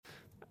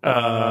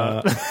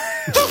Now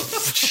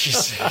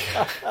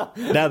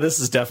this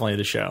is definitely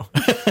the show.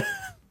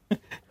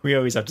 We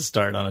always have to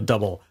start on a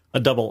double.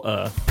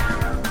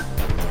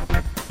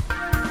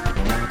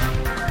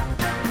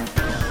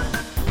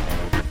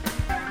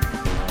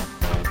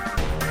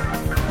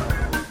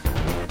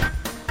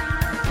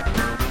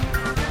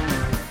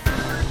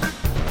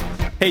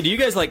 Hey, do you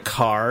guys like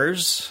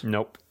cars?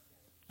 Nope.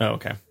 Oh,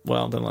 okay.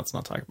 Well, then let's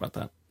not talk about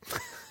that.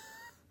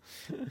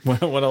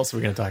 What else are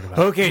we going to talk about?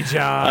 Okay,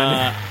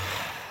 John.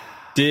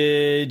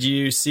 Did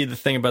you see the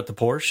thing about the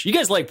Porsche? You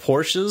guys like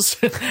Porsches?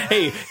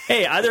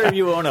 hey, either of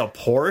you own a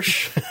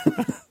Porsche?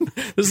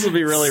 This will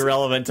be really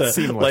relevant to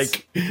Seamless.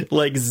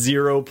 like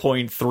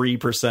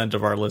 0.3%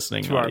 of our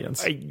listening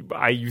audience.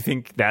 You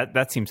think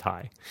that seems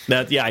high?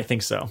 Yeah, I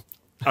think so.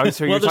 Oh,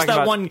 so Well, you're there's talking that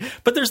about, one,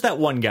 but there's that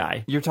one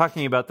guy. You're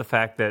talking about the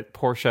fact that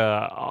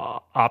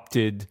Porsche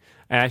opted,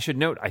 and I should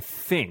note, I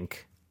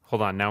think.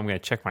 Hold on, now I'm going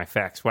to check my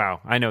facts. Wow,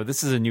 I know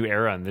this is a new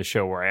era in this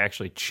show where I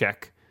actually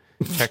check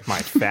my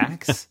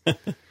facts.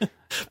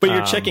 But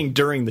you're checking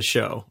during the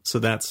show, so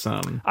that's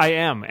I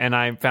am, and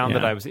I found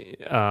that I was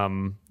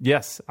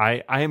yes,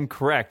 I am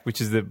correct, which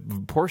is that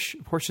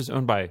Porsche is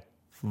owned by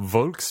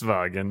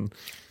Volkswagen.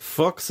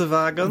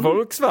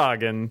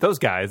 Those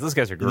guys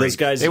are great. Those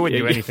guys, they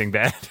wouldn't do anything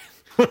bad.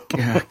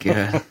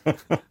 Yeah.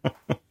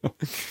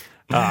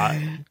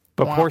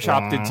 But Porsche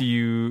opted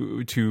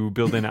to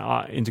build an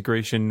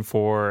integration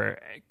for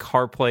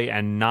CarPlay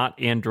and not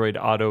Android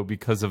Auto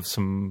because of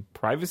some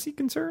privacy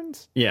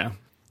concerns. Yeah.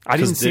 I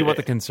didn't see what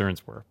the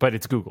concerns were, but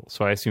it's Google,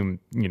 so I assume,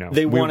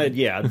 they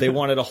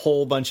wanted a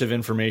whole bunch of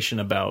information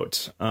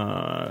about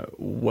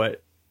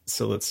what.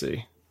 So let's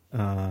see.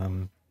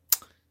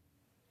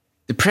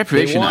 The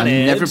preparation, I'm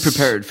never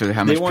prepared for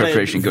how much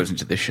preparation goes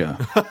into this show.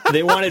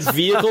 They wanted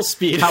vehicle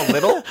speed. How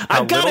little?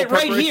 I've got it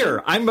right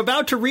here. I'm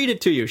about to read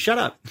it to you. Shut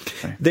up.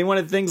 Okay. They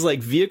wanted things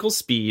like vehicle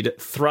speed,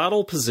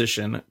 throttle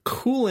position,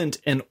 coolant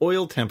and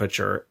oil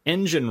temperature,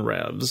 engine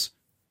revs.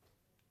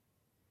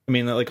 I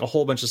mean, like a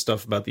whole bunch of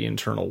stuff about the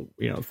internal,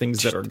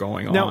 things that are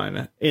going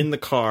on in the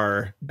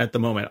car at the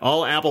moment.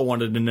 All Apple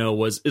wanted to know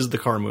was, is the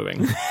car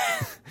moving?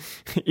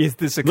 Is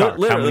this a car?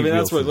 Literally, I mean,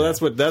 that's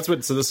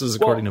what. So this is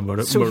according to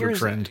Motor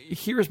Trend.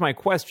 Here's my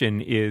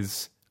question: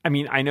 is I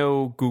mean, I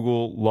know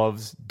Google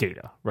loves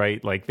data,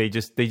 right? Like they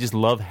just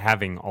love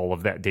having all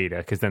of that data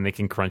because then they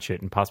can crunch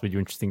it and possibly do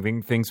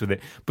interesting things with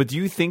it. But do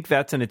you think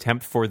that's an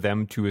attempt for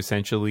them to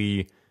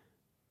essentially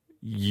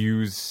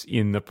use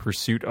in the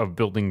pursuit of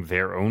building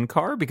their own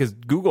car? Because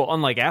Google,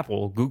 unlike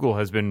Apple, Google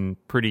has been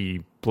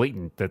pretty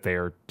blatant that they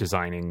are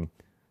designing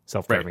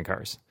self-driving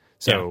cars.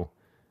 So,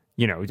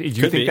 do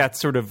you think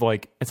that's sort of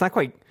like, it's not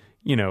quite,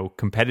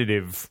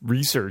 competitive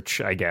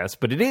research, I guess,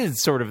 but it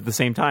is sort of at the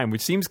same time,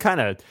 which seems kind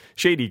of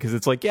shady because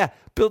it's like,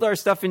 build our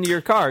stuff into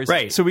your cars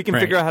so we can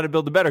figure out how to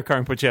build a better car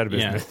and put you out of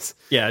business.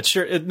 Yeah, it's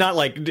sure. It's not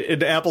like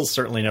Apple's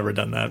certainly never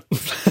done that.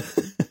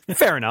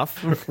 Fair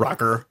enough.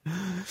 Rocker.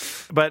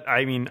 But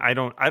I mean, I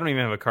don't even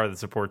have a car that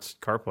supports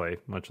CarPlay,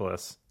 much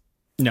less.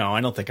 No,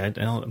 I don't think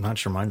I'm not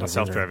sure mine does.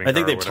 Self-driving. I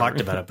think they've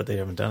talked about it, but they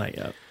haven't done it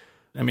yet.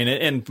 I mean,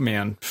 and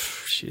man,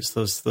 jeez,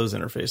 those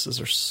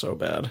interfaces are so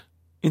bad.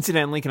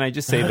 Incidentally, can I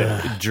just say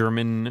that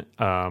German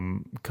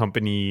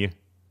company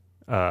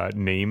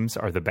names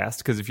are the best?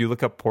 Because if you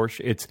look up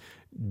Porsche, it's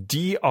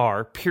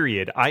DR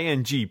period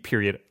ING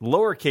period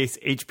lowercase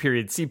h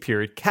period c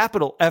period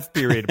capital F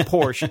period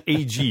Porsche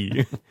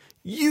AG.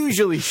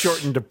 Usually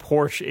shortened to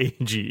Porsche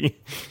AG.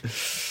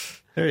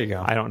 There you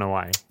go. I don't know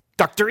why.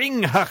 Dr.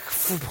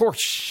 Inghach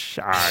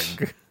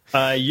Porsche.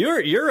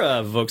 You're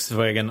a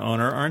Volkswagen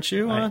owner, aren't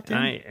you?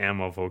 I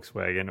am a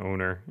Volkswagen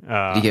owner.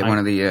 You get one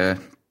of the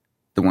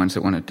ones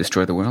that want to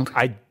destroy the world?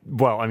 I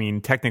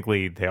mean,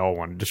 technically, they all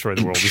want to destroy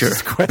the world. Sure. This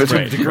is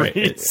question of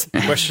degrees.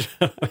 Question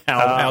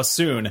how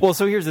soon? Well,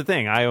 so here's the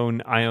thing. I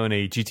own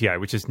a GTI,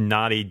 which is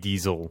not a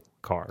diesel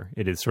car.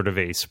 It is sort of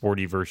a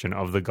sporty version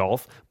of the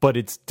Golf, but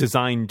it's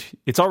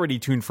already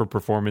tuned for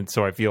performance,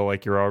 so I feel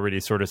like you're already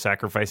sort of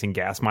sacrificing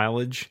gas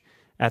mileage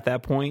at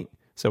that point.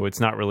 So it's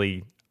not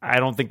really... I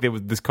don't think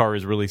this car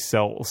is really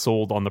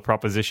sold on the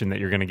proposition that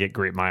you're going to get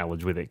great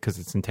mileage with it because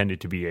it's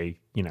intended to be a,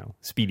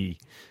 speedy,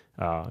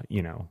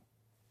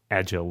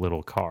 agile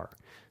little car.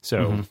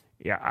 So,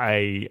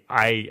 I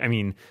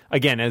mean,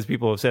 again, as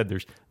people have said,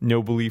 there's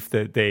no belief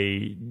that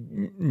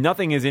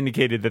nothing has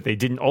indicated that they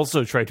didn't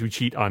also try to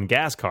cheat on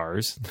gas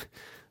cars.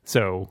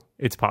 So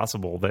it's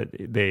possible that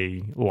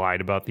they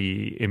lied about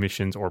the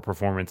emissions or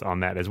performance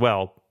on that as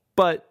well.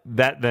 But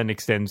that then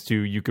extends to,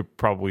 you could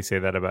probably say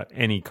that about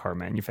any car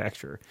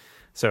manufacturer.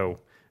 So,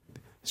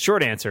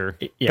 short answer.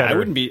 Yeah, I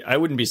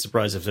wouldn't be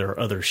surprised if there are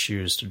other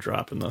shoes to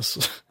drop in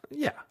this.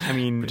 Yeah, I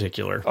mean,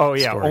 particular. Oh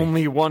yeah, story.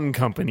 Only one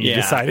company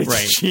decided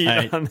to cheat.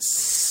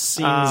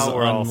 Seems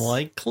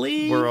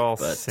unlikely. We're all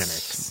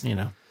cynics,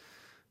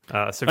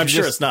 So I'm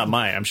sure it's not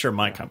mine. I'm sure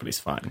my company's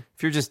fine.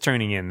 If you're just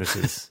tuning in, this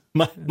is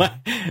my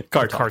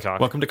Car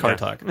Talk. Welcome to Car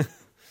Talk.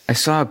 I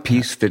saw a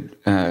piece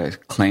that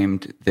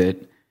claimed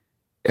that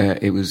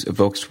it was a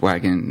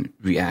Volkswagen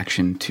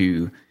reaction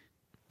to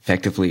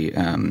effectively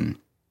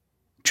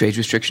trade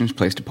restrictions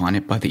placed upon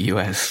it by the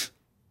U.S.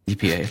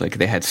 EPA. Like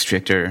they had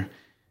stricter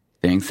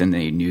things than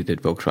they knew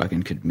that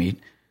Volkswagen could meet,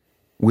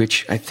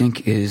 which I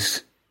think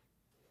is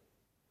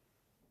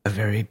a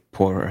very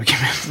poor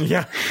argument.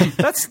 Yeah,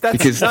 that's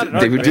because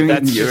they were doing it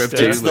in Europe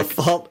too. It's the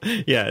fault.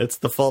 Yeah, it's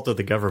the fault of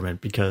the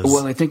government because.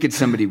 Well, I think it's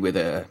somebody with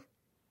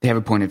they have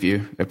a point of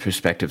view, a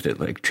perspective that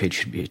like trade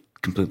should be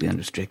completely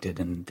unrestricted,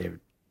 and they're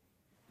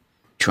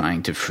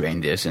trying to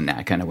frame this in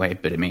that kind of way.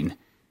 But I mean,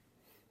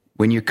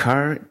 when your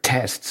car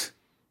tests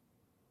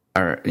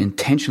are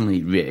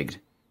intentionally rigged,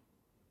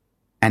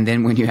 and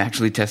then when you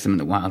actually test them in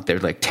the wild, they're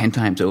like 10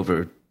 times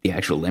over the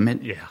actual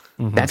limit. Yeah,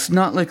 that's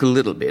not like a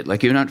little bit.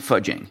 Like you're not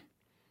fudging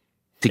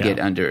to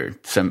get under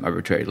some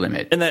arbitrary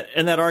limit. And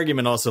that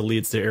argument also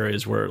leads to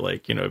areas where,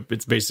 like, you know,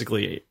 it's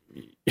basically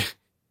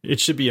it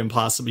should be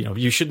impossible. You know,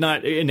 you should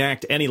not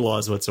enact any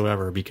laws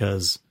whatsoever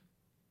because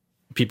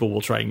people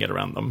will try and get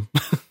around them.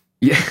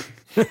 Yeah.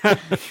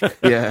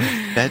 Yeah,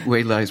 that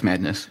way lies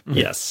madness.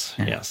 Yes,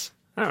 yes.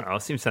 I don't know.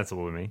 It seems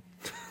sensible to me.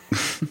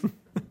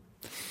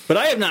 But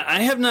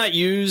I have not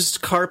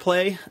used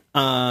CarPlay,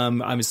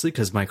 obviously,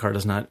 because my car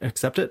does not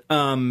accept it.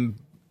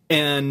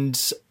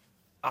 And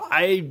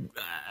I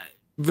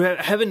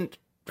haven't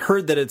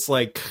heard that it's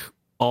like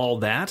all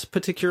that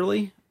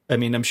particularly. I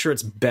mean, I'm sure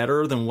it's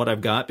better than what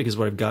I've got because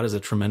what I've got is a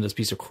tremendous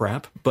piece of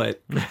crap.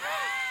 But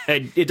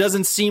it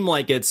doesn't seem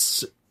like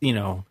it's, you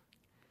know,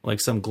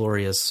 like some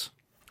glorious.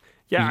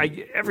 Yeah,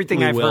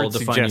 everything I've heard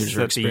suggests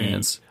that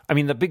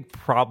the big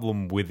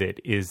problem with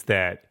it is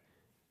that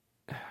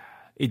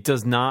it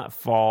does not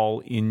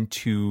fall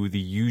into the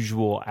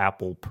usual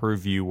Apple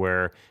purview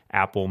where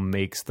Apple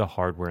makes the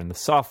hardware and the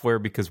software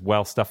because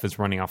while stuff is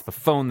running off the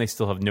phone, they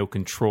still have no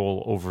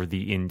control over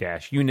the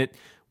in-dash unit,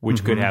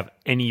 which could have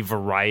any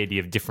variety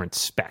of different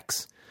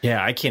specs.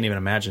 Yeah, I can't even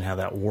imagine how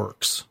that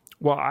works.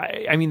 Well,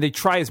 I mean, they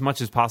try as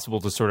much as possible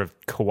to sort of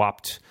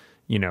co-opt,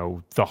 you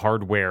know, the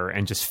hardware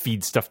and just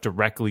feed stuff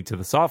directly to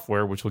the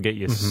software, which will get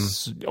you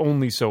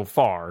only so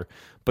far.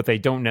 But they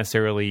don't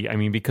necessarily, I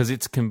mean, because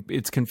it's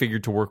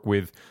configured to work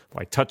with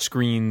like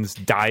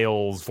touchscreens,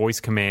 dials, voice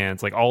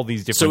commands, like all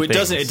these different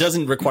things. So it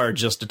doesn't require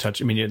just a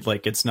touch. I mean,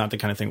 it's not the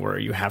kind of thing where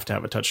you have to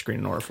have a touchscreen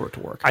in order for it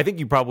to work. I think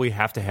you probably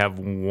have to have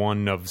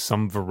one of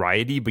some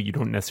variety, but you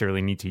don't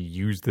necessarily need to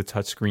use the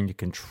touchscreen to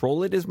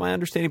control it, is my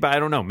understanding. But I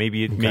don't know. Maybe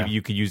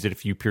you could use it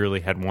if you purely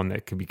had one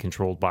that could be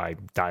controlled by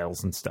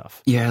dials and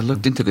stuff. Yeah, I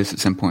looked into this at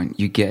some point.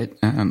 You get,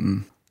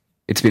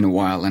 it's been a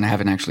while, and I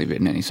haven't actually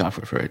written any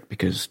software for it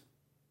because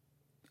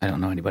I don't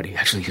know anybody who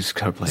actually uses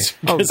CarPlay.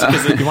 You want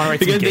to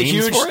write some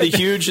games for it? The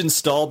huge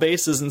install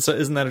base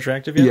isn't that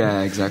attractive yet?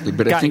 Yeah, exactly.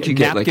 But I think you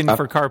get napkin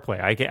for CarPlay.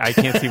 I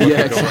can't see what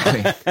yeah,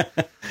 exactly.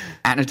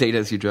 Annotate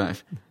as you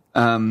drive.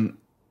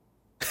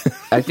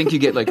 I think you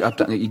get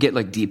you get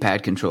like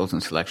D-pad controls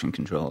and selection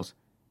controls,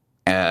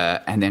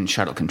 and then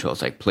shuttle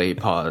controls like play,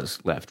 pause,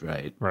 left,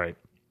 right,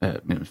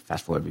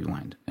 fast forward,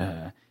 rewind,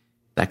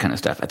 that kind of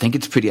stuff. I think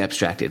it's pretty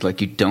abstracted. Like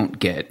you don't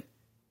get.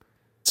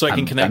 So I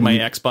can connect my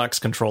Xbox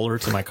controller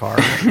to my car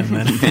and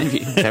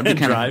then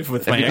drive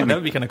with my. That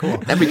would be kind of cool.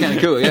 That'd be kind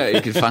of cool. Yeah,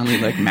 you could finally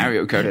like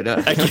Mario Kart it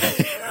up.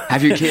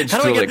 Have your kids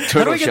throw like turtle shells.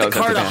 How do I get the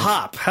car to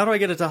hop? How do I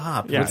get it to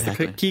hop? Yeah, what's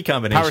the key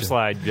combination? Power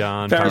slide,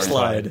 John. Power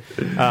slide.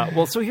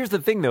 Well, so here's the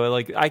thing, though.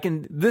 Like I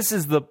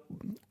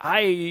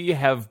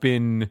have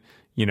been,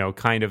 you know,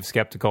 kind of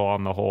skeptical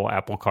on the whole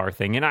Apple Car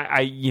thing, and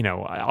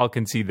I'll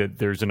concede that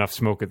there's enough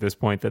smoke at this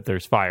point that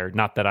there's fire.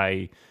 Not that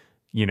I,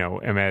 you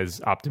know, am as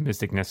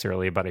optimistic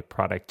necessarily about a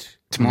product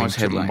tomorrow's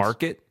headlines.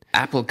 Market.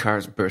 Apple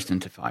cars burst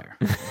into fire.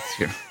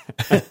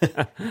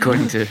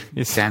 According to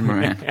Dan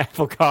Moran.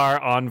 Apple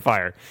car on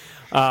fire.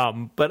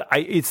 But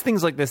it's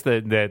things like this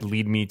that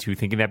lead me to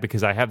thinking that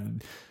because I have,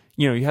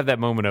 you know, you have that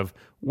moment of,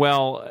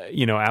 well,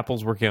 you know,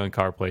 Apple's working on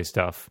CarPlay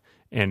stuff.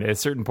 And at a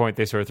certain point,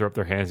 they sort of throw up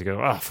their hands and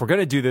go, if we're going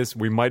to do this,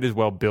 we might as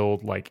well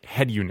build like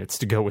head units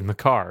to go in the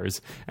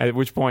cars. At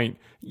which point,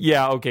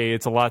 yeah, okay,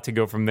 it's a lot to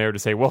go from there to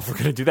say, well, if we're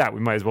going to do that,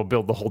 we might as well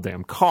build the whole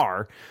damn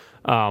car.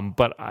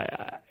 But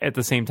at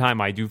the same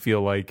time, I do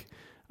feel like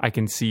I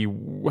can see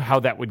how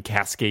that would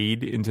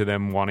cascade into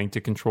them wanting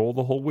to control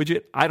the whole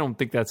widget. I don't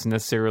think that's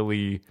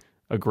necessarily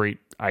a great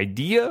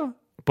idea,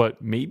 but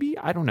maybe,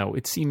 I don't know.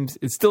 It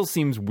still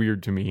seems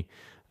weird to me.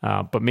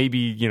 But maybe,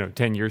 you know,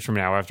 10 years from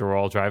now, after we're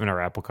all driving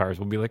our Apple cars,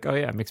 we'll be like, oh,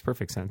 yeah, it makes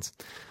perfect sense.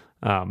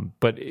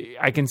 But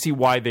I can see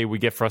why they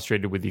would get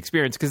frustrated with the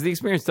experience, because the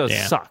experience does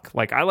suck.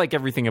 Like, I like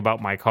everything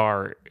about my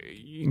car,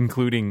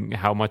 including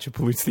how much it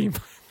pollutes the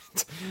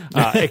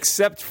environment,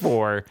 except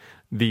for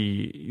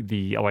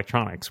the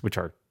electronics, which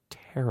are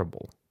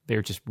terrible.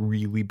 They're just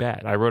really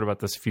bad. I wrote about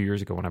this a few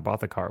years ago when I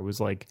bought the car. It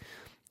was like,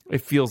 it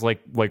feels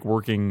like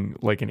working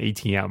like an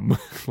ATM.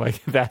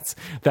 Like that's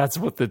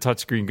what the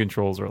touchscreen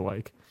controls are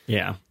like.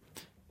 Yeah,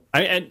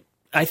 I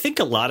think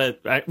a lot of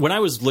when I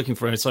was looking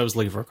for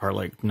a car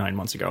like 9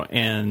 months ago,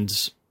 and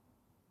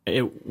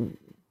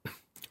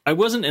I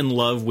wasn't in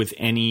love with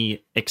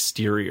any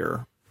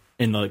exterior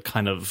in the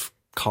kind of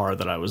car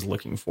that I was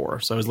looking for.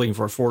 So I was looking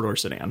for a 4-door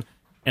sedan,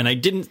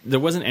 and there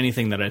wasn't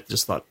anything that I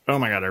just thought, oh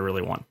my god, I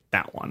really want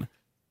that one.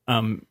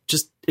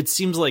 just it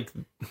seems like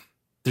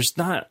there's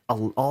not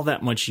all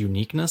that much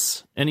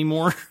uniqueness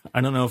anymore.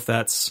 I don't know if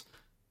that's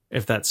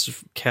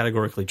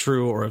categorically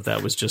true or if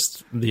that was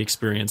just the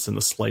experience in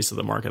the slice of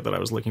the market that I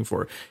was looking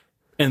for.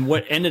 And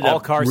what ended all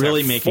up cars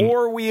really have making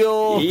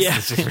 4-wheel. yeah,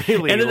 It's just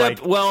really ended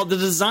like, up well. The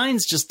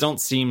designs just don't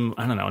seem.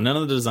 I don't know. None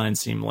of the designs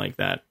seem like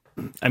that.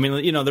 I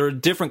mean, you know, there are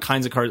different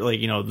kinds of cars. Like,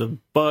 you know, the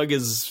Bug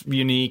is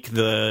unique.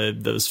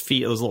 Those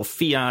little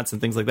Fiats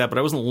and things like that. But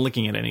I wasn't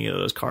looking at any of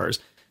those cars.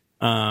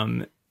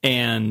 And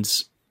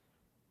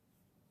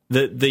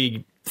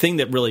the thing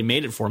that really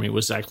made it for me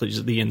was actually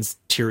just the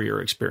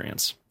interior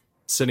experience,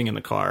 sitting in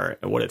the car,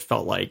 what it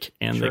felt like,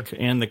 and Sure.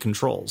 the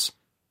controls.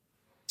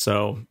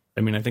 So,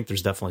 I mean, I think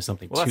there's definitely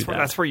something to that.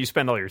 that's where you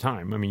spend all your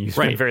time. I mean, you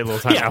spend Right. very little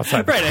time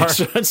outside the right.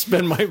 car. I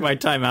spend my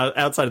time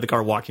outside of the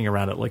car, walking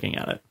around it, looking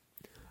at it.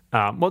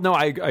 Well, no,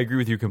 I agree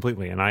with you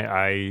completely. And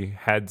I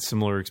had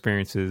similar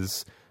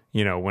experiences,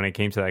 you know, when it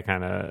came to that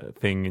kind of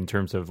thing in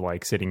terms of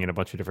like sitting in a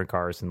bunch of different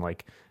cars. And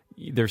like,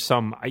 there's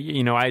some,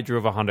 you know, I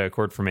drove a Honda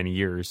Accord for many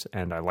years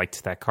and I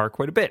liked that car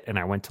quite a bit. And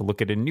I went to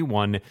look at a new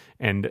one.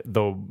 And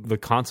the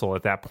console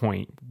at that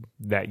point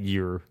that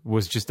year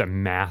was just a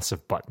mass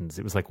of buttons.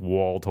 It was like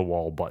wall to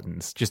wall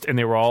buttons, and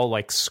they were all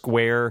like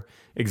square,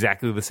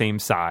 exactly the same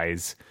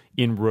size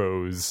in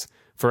rows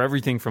for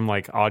everything from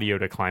like audio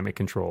to climate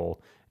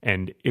control.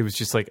 And it was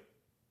just like,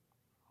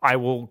 I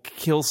will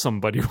kill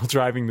somebody while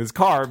driving this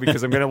car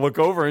because I'm going to look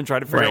over and try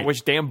to figure Right. out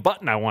which damn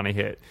button I want to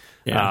hit.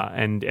 Yeah.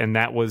 And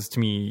that was, to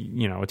me,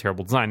 you know, a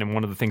terrible design. And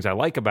one of the things I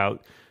like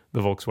about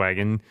the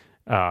Volkswagen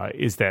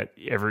is that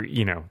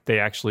they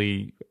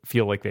actually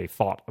feel like they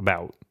thought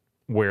about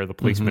where the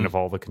placement of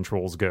all the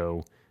controls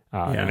go.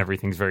 And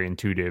everything's very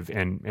intuitive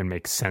and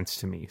makes sense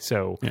to me.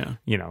 So,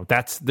 you know,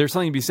 there's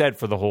something to be said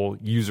for the whole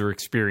user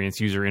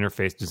experience, user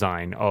interface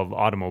design of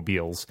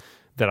automobiles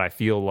that I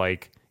feel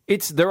like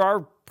there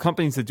are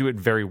companies that do it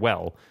very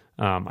well.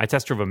 I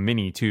test drove a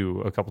Mini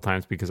too a couple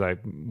times because I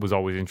was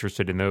always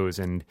interested in those,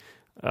 and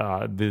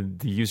the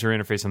user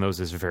interface on those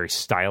is very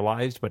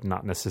stylized, but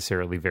not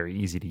necessarily very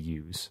easy to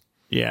use.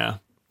 Yeah,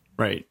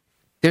 right.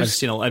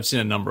 There's- I've seen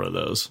a number of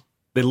those.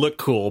 They look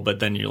cool, but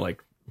then you're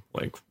like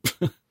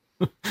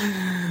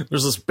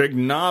there's this big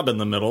knob in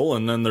the middle,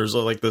 and then there's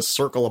like this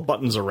circle of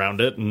buttons around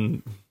it,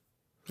 and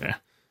yeah.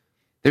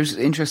 There's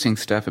interesting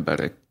stuff about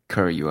a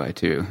car UI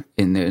too,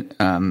 in that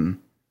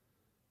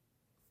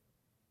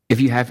if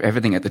you have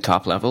everything at the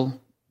top level,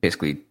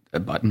 basically a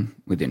button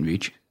within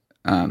reach,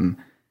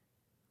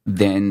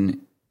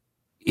 then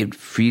it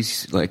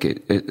frees,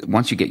 like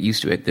once you get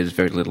used to it, there's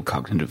very little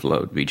cognitive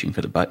load reaching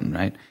for the button,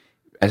 right?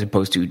 As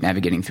opposed to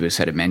navigating through a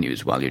set of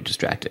menus while you're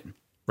distracted.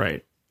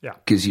 Right. Yeah.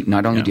 Because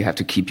not only do you have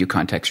to keep your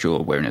contextual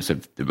awareness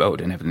of the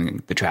road and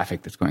everything, the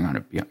traffic that's going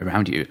on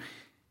around you,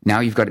 now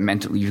you've got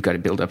to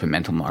build up a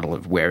mental model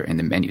of where in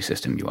the menu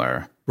system you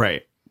are.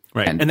 Right.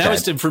 Right. And that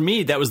was, for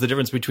me, that was the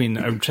difference between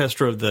a test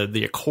drove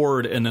the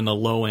Accord and then a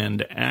low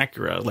end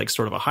Acura, like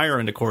sort of a higher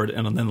end Accord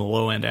and then the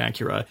low end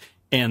Acura.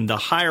 And the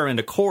higher end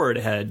Accord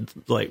had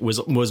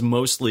was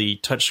mostly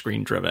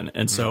touchscreen driven.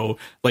 And so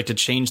like to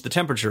change the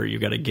temperature, you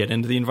got to get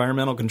into the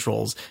environmental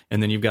controls,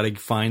 and then you've got to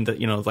find that,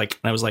 you know, like,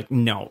 and I was like,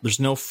 no, there's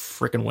no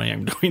freaking way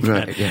I'm doing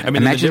Right, that. yeah. I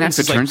mean, Imagine the difference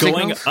that for is like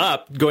turn signals?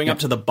 going up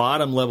to the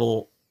bottom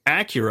level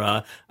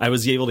Acura, I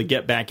was able to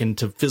get back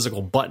into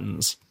physical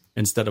buttons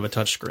instead of a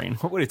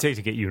touchscreen. What would it take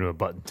to get you to a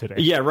button today?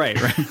 Yeah, right.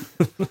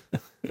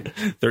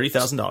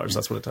 $30,000.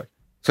 That's what it took.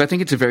 So I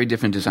think it's a very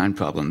different design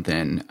problem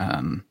than,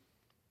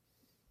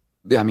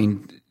 I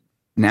mean,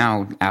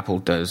 now Apple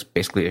does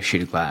basically a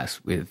sheet of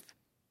glass with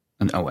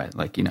an OS,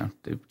 like, you know,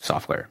 the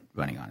software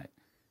running on it.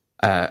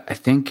 I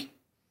think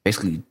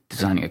basically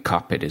designing a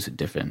cockpit is a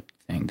different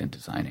thing than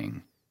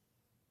designing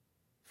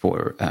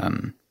for,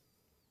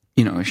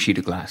 you know, a sheet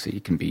of glass that you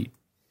can be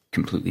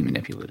completely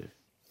manipulative.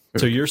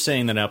 So you're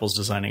saying that Apple's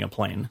designing a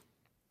plane?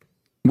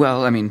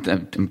 Well, I mean,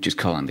 I'm just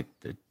calling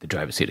the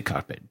driver's seat a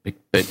cockpit. But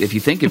if you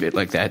think of it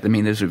like that, I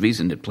mean, there's a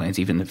reason that planes,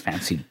 even the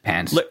fancy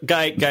pants, Look,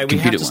 guy, we have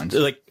computer to, ones.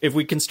 like, if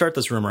we can start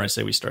this rumor, I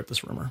say we start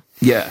this rumor.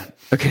 Yeah.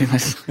 Okay.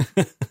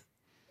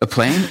 A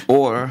plane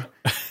or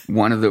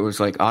one of those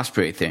like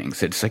Osprey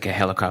things. It's like a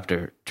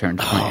helicopter turned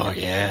plane. Oh,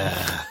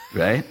 yeah.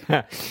 Right?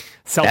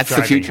 Self-driving That's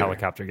the future.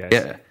 helicopter, guys.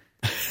 Yeah.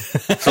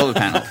 Solar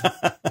panels.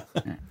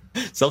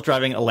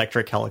 Self-driving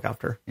electric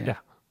helicopter. Yeah.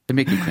 They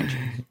make you cringe.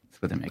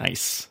 That's what they make.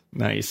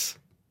 Nice.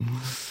 Do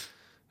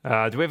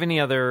we have any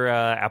other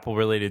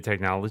Apple-related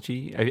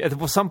technology? At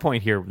some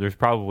point here, there's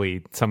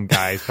probably some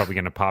guys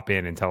going to pop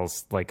in and tell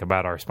us like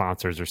about our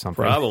sponsors or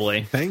something.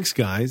 Probably. Thanks,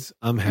 guys.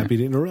 I'm happy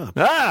to interrupt.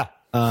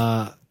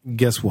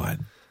 Guess what?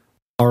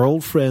 Our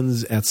old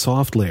friends at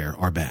SoftLayer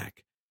are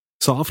back.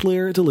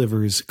 SoftLayer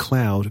delivers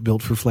cloud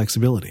built for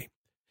flexibility.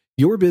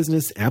 Your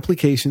business,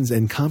 applications,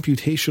 and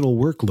computational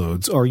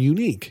workloads are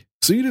unique,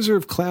 so you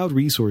deserve cloud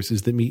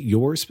resources that meet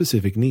your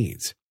specific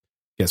needs.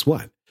 Guess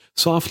what?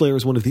 SoftLayer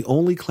is one of the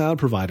only cloud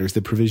providers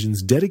that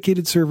provisions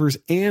dedicated servers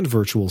and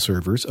virtual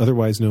servers,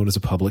 otherwise known as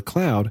a public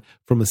cloud,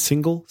 from a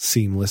single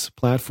seamless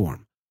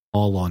platform.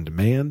 All on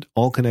demand,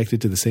 all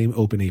connected to the same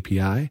open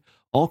API,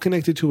 all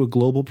connected to a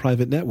global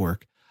private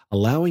network,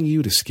 allowing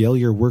you to scale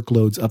your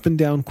workloads up and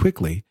down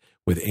quickly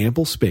with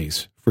ample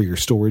space for your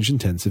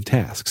storage-intensive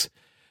tasks.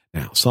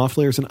 Now,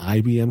 SoftLayer is an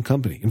IBM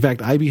company. In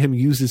fact, IBM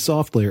uses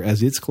SoftLayer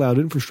as its cloud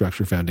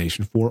infrastructure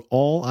foundation for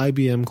all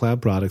IBM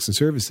cloud products and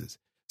services.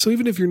 So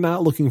even if you're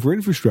not looking for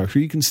infrastructure,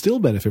 you can still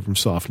benefit from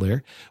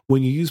SoftLayer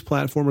when you use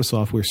platform or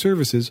software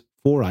services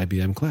for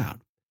IBM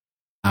Cloud.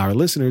 Our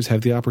listeners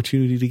have the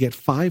opportunity to get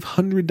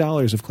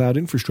 $500 of cloud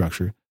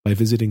infrastructure by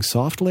visiting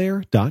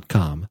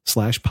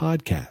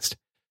softlayer.com/podcast.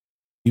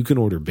 You can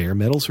order bare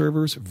metal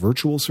servers,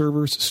 virtual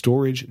servers,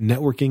 storage,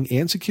 networking,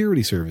 and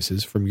security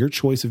services from your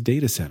choice of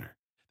data center.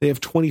 They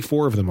have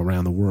 24 of them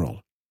around the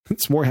world.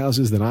 It's more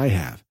houses than I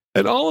have.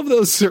 And all of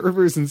those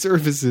servers and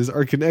services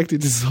are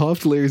connected to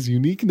SoftLayer's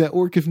unique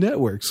network of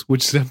networks,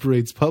 which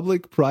separates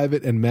public,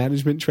 private, and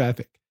management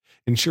traffic,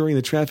 ensuring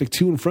the traffic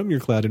to and from your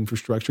cloud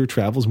infrastructure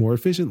travels more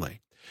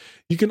efficiently.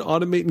 You can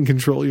automate and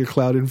control your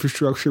cloud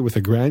infrastructure with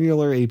a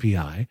granular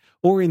API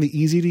or in the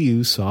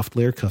easy-to-use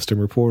SoftLayer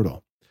customer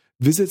portal.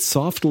 Visit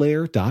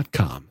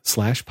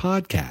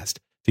softlayer.com/podcast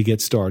to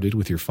get started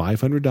with your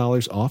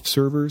 $500 off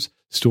servers,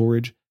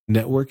 storage,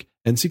 network,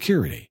 and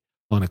security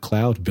on a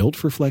cloud built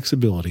for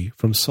flexibility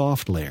from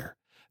SoftLayer.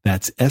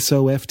 That's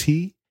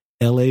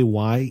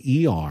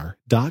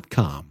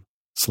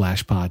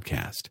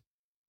softlayer.com/podcast.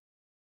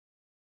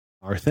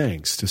 Our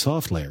thanks to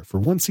SoftLayer for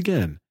once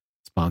again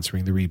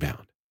sponsoring The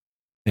Rebound.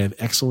 They have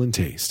excellent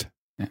taste.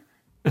 I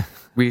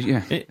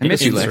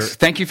miss you, Lex.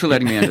 Thank you for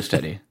letting me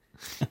understudy.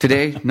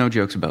 Today, no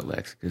jokes about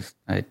Lex, because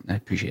I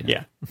appreciate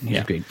him.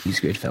 Yeah. He's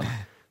a great fellow.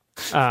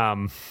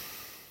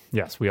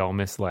 Yes, we all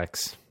miss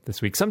Lex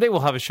this week. Someday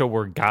we'll have a show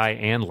where Guy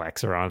and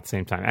Lex are on at the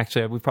same time.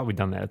 Actually, we've probably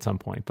done that at some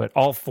point, but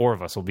all four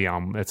of us will be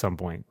on at some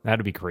point.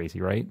 That'd be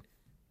crazy, right?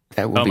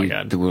 That will be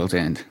the world's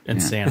end.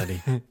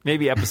 Insanity. Yeah.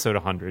 Maybe episode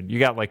 100. You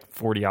got like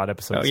 40-odd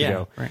episodes to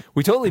go. Right.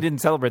 We totally didn't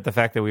celebrate the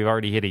fact that we've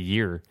already hit a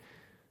year.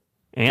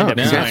 And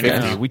episode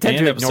 50. We tend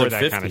to ignore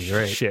that 50, kind of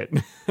shit.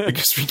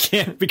 Because we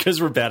can't,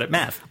 because we're bad at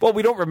math. Well,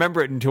 we don't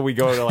remember it until we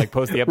go to like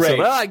post the episode.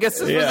 Right. I guess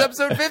this was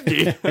episode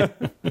 50.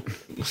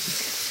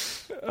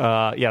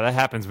 That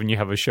happens when you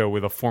have a show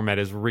with a format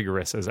as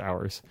rigorous as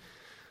ours.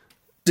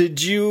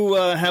 Did you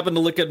happen to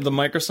look at the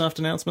Microsoft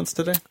announcements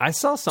today? I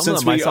saw some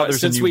of them. I saw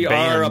there's a new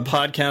band. Are a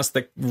podcast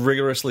that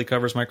rigorously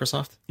covers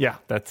Microsoft. Yeah,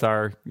 that's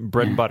our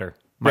bread and butter.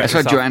 I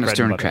saw Joanna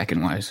Stern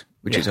cracking wise,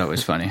 which is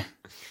always funny.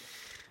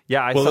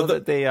 Yeah, I saw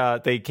that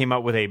they came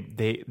out with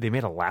they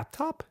made a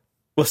laptop.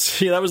 Well,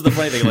 see, that was the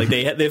funny thing. Like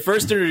they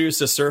first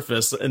introduced a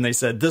Surface, and they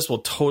said this will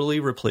totally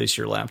replace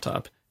your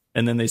laptop.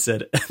 And then they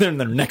said, and then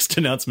their next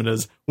announcement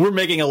is, we're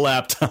making a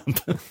laptop.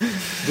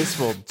 This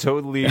will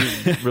totally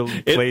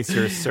replace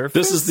your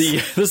Surface.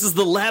 This is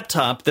the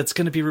laptop that's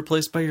going to be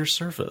replaced by your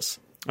Surface.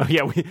 Oh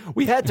yeah,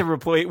 we had to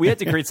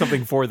create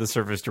something for the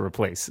Surface to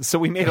replace. So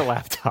we made a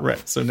laptop.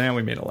 Right. So now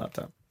we made a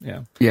laptop.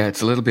 Yeah. Yeah,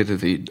 it's a little bit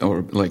of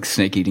like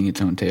snake eating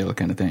its own tail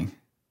kind of thing.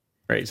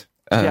 Right.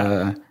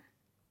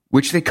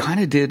 Which they kind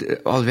of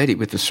did already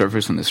with the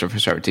Surface and the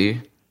Surface RT.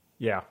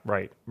 Yeah,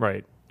 right.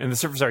 And the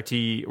Surface RT,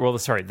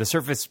 the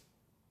Surface,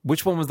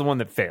 which one was the one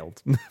that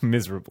failed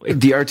miserably?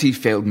 The RT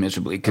failed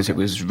miserably because it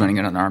was running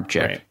on an ARM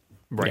chip.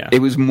 Right. Yeah. It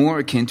was more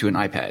akin to an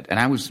iPad, and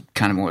I was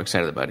kind of more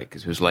excited about it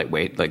because it was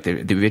lightweight. Like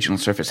the original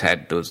Surface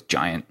had those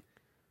giant,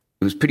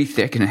 it was pretty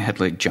thick, and it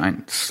had like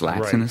giant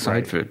slats in the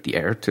side for the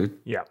air for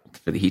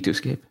the heat to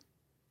escape.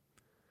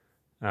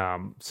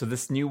 So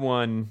this new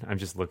one, I'm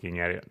just looking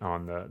at it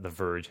on the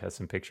Verge, has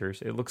some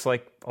pictures. It looks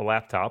like a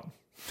laptop.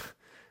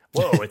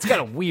 Whoa, it's got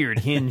a weird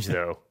hinge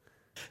though.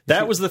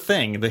 That was the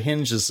thing. The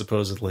hinge is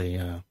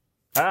supposedly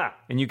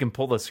and you can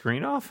pull the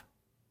screen off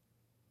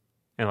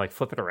and like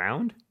flip it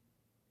around.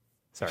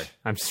 Sorry,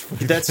 I'm just.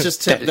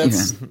 That's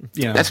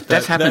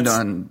happened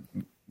on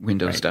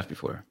Windows stuff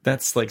before.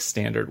 That's like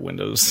standard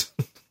Windows.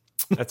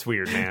 That's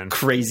weird, man.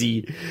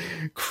 crazy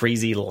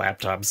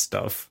laptop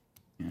stuff.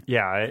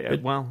 Yeah.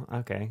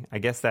 Okay. I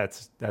guess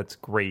that's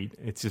great.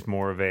 It's just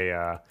more of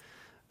a.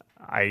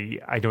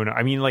 I don't know.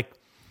 I mean, like,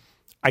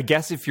 I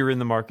guess if you're in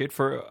the market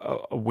for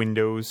a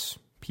Windows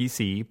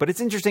PC, but it's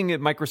interesting that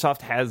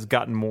Microsoft has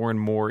gotten more and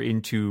more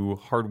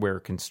into hardware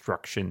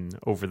construction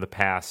over the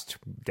past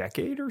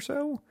decade or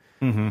so.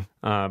 Mm-hmm.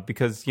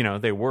 Because,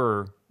 they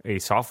were a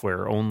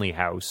software-only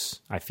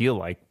house, I feel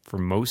like, for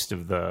most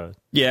of the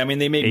I mean,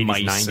 they made 80s,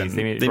 mice.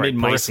 90s. They made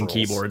mice and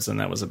keyboards, and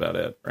that was about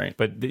it, right?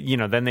 But,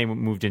 then they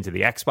moved into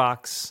the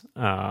Xbox,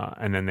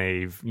 and then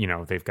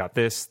they've got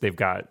this. They've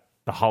got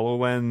the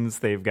HoloLens.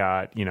 They've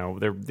got,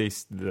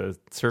 the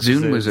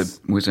Surfaces.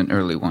 Zune was an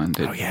early one.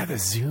 That the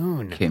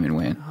Zune. Came and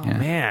went. Oh,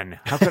 man.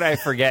 How could I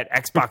forget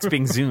Xbox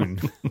being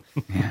Zune?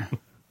 Yeah.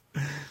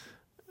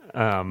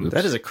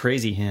 That is a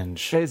crazy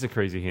hinge. That is a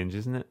crazy hinge,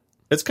 isn't it?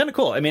 It's kind of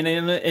cool. I mean,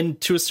 and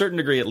to a certain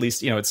degree, at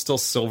least, it's still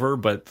silver,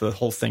 but the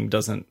whole thing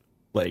doesn't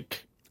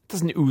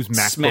doesn't ooze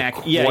MacBook smack.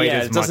 Quite It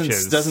as much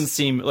as doesn't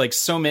seem like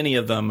so many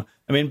of them.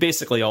 I mean,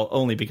 basically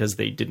only because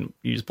they didn't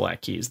use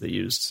black keys. They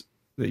used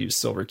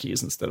silver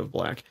keys instead of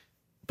black.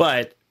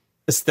 But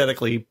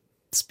aesthetically,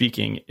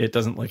 speaking, it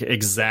doesn't look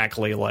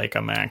exactly like a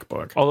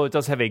MacBook. Although it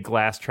does have a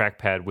glass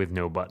trackpad with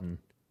no button.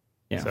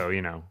 Yeah. So,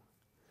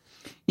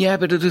 Yeah,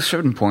 but at a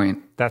certain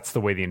point, that's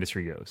the way the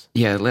industry goes.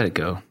 yeah, let it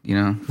go,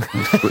 No,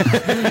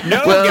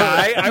 Well-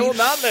 guy, I will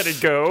not let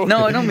it go.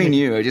 No, I don't mean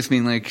you. I just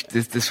mean like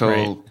this whole...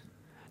 Right.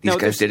 These No,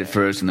 guys did it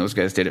first and those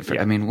guys did it first.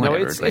 I mean, No,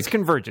 whatever. it's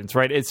convergence,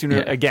 right? It's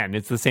again,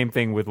 it's the same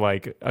thing with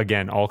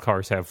again, all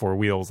cars have four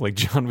wheels, like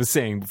John was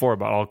saying before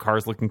about all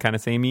cars looking kind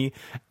of samey.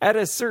 At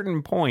a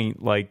certain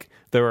point,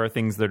 there are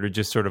things that are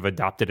just sort of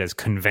adopted as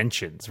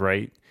conventions,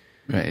 right?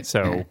 Right.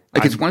 So,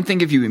 it's one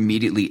thing if you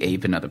immediately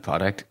ape another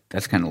product.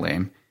 That's kind of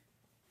lame.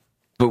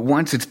 But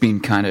once it's been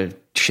kind of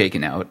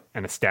shaken out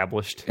And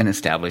established. and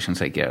established, and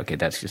it's like, yeah, okay,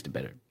 that's just a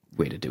better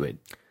way to do it.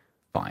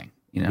 Fine.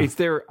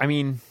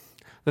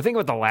 The thing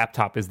about the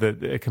laptop is that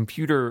the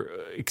computer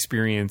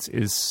experience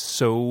is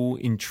so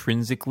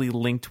intrinsically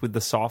linked with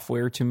the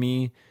software to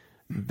me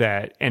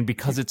and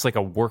because it's like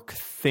a work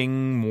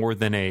thing more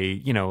than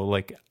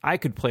I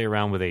could play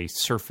around with a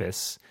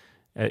Surface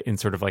in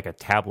sort of like a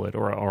tablet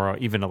or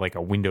even like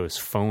a Windows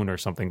phone or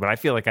something, but I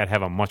feel like I'd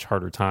have a much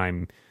harder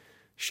time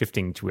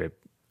shifting to a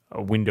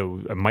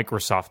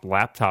Microsoft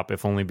laptop,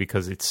 if only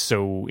because it's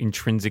so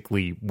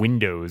intrinsically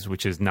Windows,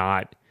 which is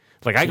not...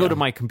 I go to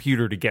my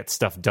computer to get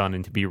stuff done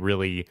and to be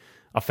really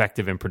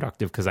effective and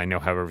productive because I know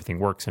how everything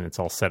works and it's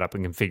all set up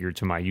and configured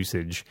to my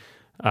usage.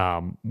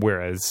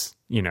 Whereas,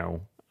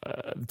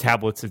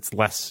 tablets, it's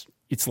less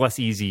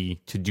easy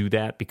to do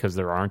that because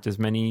there aren't as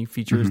many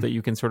features that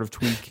you can sort of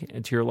tweak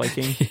to your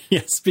liking.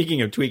 Yeah,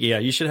 speaking of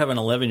tweaking, you should have an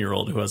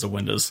 11-year-old who has a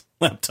Windows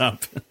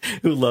laptop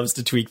who loves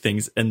to tweak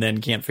things and then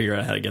can't figure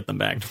out how to get them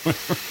back.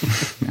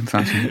 That's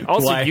awesome.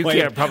 Also, why probably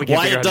can't figure it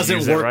out how to doesn't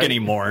use work right?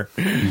 anymore.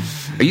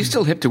 Are you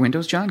still hip to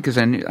Windows, John? Because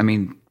I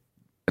mean,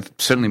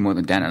 certainly more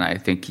than Dan and I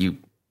think you...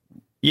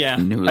 Yeah,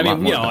 knew a lot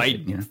more about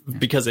it, Yeah.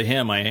 because of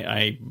him,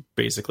 I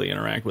basically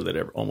interact with it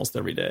almost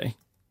every day.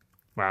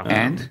 Wow.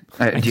 And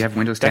do you have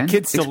Windows 10? That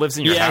kid still lives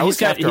in your Yeah, house. he's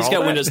got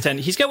that? Windows 10.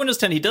 He's got Windows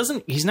 10.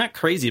 He's not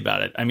crazy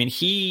about it. I mean,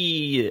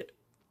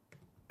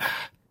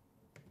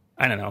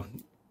 I don't know.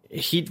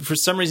 He for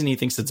some reason he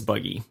thinks it's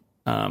buggy.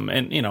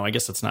 And I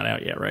guess it's not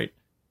out yet, right?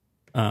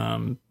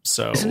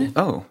 So Isn't it?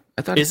 Oh,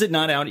 I thought... Is it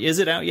not out? Is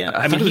it out yet?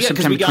 I mean,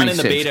 because we got in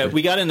the 26th, beta. but-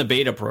 We got in the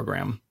beta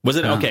program. Was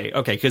it okay?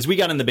 Okay, because we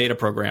got in the beta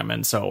program,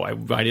 and so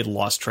I did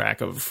lost track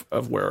of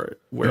where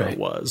Right. it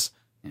was.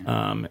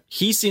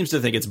 He seems to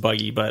think it's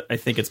buggy, but I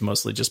think it's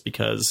mostly just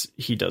because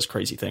he does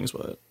crazy things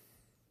with it.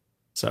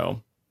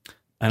 So,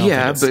 I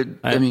don't think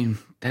I mean,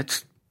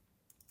 that's...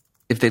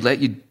 If they let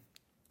you...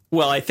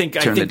 Well, I think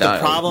Turn the the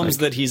dial, problems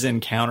that he's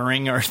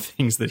encountering are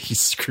things that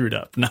he's screwed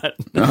up, not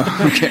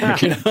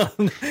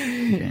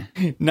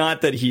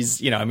not that he's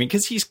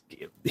because he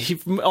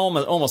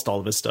almost all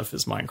of his stuff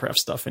is Minecraft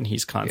stuff, and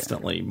he's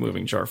constantly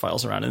moving jar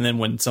files around, and then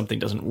when something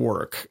doesn't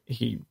work,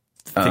 he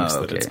thinks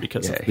that it's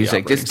because of the he's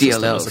like, this operating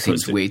system DLL as opposed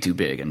seems to- way too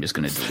big. I'm just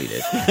going to delete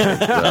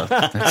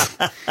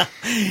it.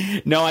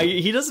 No,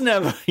 he does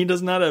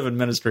not have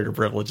administrator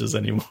privileges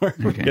anymore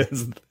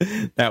because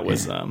that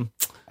was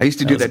I used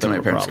to do that to a bit my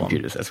of a parents' problem.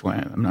 computers. That's why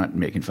I'm not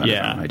making fun of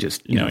them. I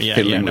just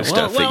fiddling with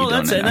stuff that you don't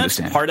understand. That's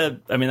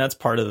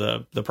part of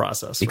the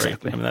process,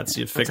 Exactly. right? I mean, that's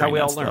you figuring how we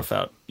that all stuff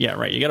out. Yeah,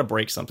 right. You got to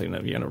break something,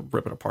 that you got to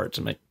rip it apart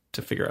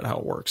to figure out how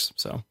it works.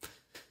 So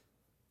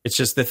it's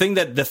just the thing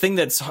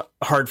that's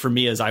hard for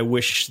me is I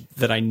wish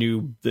that I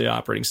knew the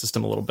operating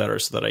system a little better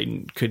so that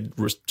I could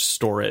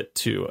restore it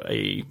to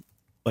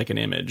an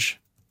image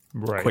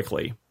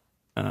quickly.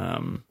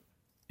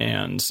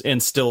 And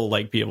still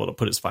be able to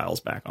put his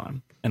files back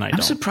on. And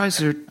I'm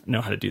surprised they know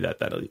how to do that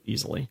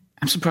easily.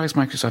 I'm surprised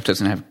Microsoft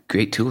doesn't have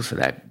great tools for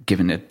that,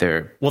 given that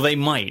they're... Well, they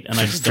might, and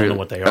I just don't know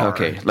what they are.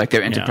 Okay,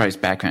 their enterprise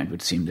background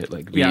would seem that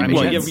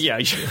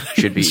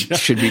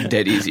should be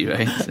dead easy,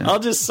 right? So. I'll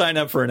just sign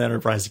up for an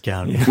enterprise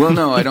account. Well,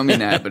 no, I don't mean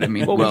that, but I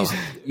mean,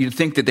 you'd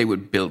think that they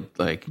would build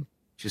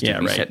just to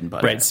reset and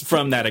button. Right,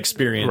 from that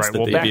experience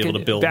that they'd be able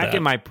to build back that.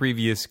 in my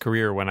previous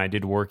career when I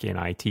did work in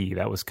IT,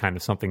 that was kind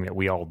of something that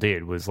we all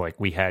did was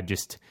we had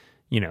just,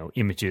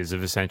 images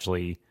of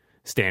essentially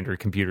standard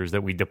computers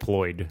that we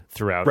deployed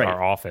throughout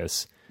our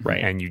office.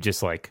 Right. And you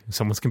just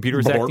someone's computer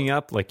is acting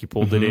up, you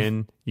pulled it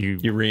in, you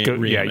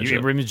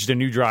imaged a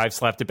new drive,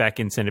 slapped it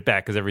back in, sent it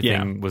back because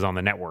everything was on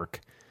the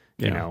network.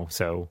 You know,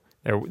 so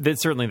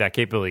certainly that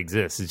capability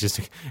exists. It's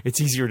just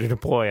it's easier to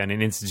deploy on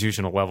an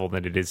institutional level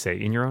than it is,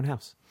 say, in your own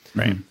house.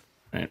 Right.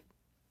 Right.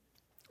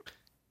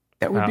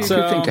 That would be a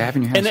good thing to have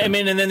in your house. And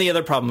then the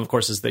other problem, of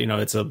course, is that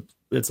it's a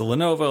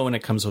Lenovo and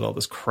it comes with all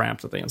this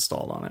crap that they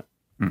installed on it,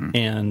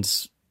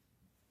 and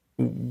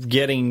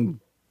getting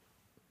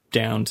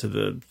down to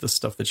the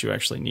stuff that you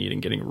actually need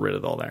and getting rid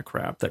of all that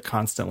crap that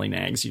constantly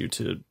nags you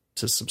to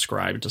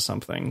subscribe to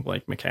something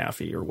like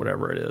McAfee or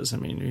whatever it is. I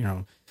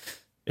mean,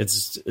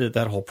 it's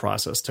that whole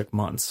process took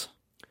months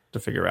to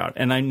figure out.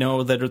 And I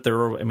know that there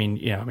are,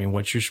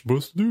 what you're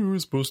supposed to do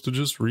is supposed to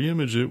just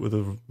reimage it with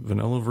a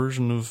vanilla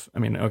version of,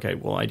 okay,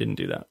 well, I didn't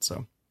do that.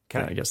 So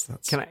I guess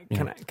that's, can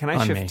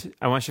I shift?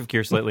 I want to shift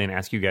gears slightly and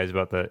ask you guys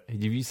about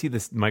did you see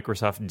this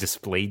Microsoft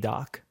Display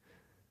Dock?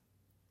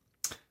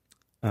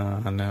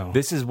 No.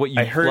 This is what you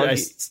I heard. plug.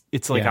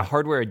 It's like a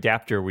hardware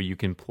adapter where you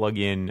can plug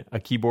in a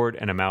keyboard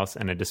and a mouse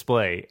and a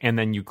display, and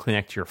then you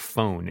connect your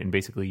phone and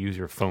basically use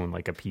your phone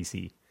like a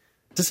PC.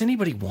 Does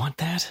anybody want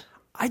that?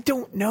 I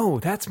don't know.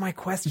 That's my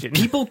question.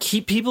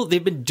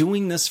 They've been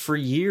doing this for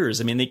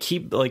years. I mean, they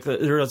keep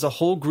there's a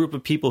whole group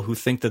of people who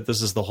think that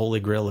this is the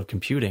holy grail of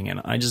computing,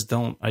 and I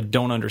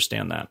don't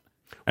understand that.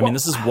 I mean,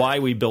 this is why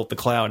we built the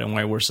cloud and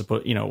why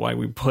why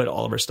we put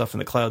all of our stuff in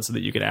the cloud so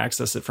that you could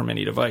access it from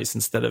any device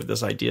instead of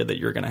this idea that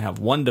you're going to have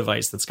one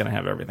device that's going to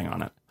have everything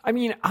on it. I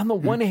mean, on the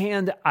one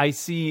hand, I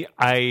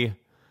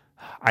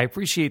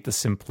appreciate the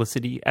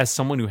simplicity as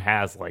someone who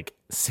has like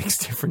 6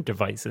 different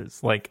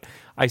devices. Like,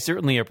 I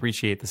certainly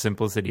appreciate the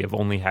simplicity of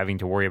only having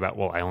to worry about,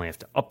 I only have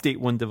to update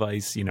one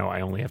device.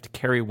 I only have to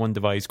carry one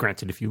device.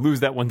 Granted, if you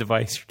lose that one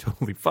device, you're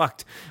totally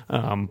fucked.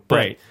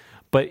 Right.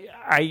 But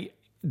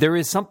there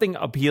is something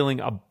appealing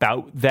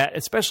about that,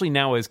 especially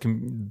now as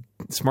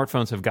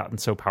smartphones have gotten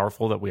so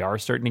powerful that we are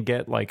starting to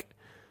get like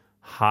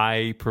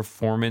high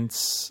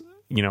performance,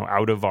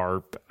 out of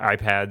our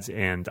iPads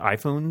and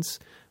iPhones.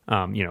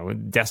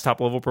 Desktop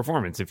level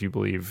performance, if you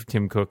believe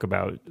Tim Cook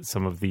about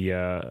some of the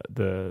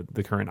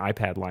current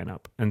iPad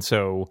lineup, and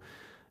so,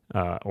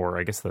 or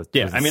I guess I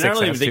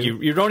don't even think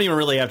you don't even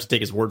really have to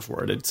take his word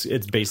for it.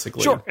 It's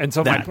basically sure. And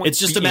so my point it's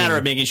just a matter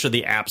of making sure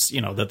the apps,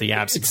 that the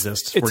apps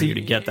exist for you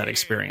to get that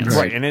experience,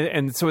 right?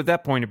 And so at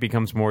that point, it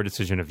becomes more a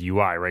decision of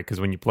UI, right? Because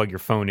when you plug your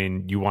phone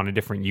in, you want a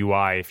different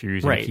UI if you're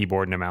using a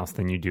keyboard and a mouse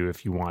than you do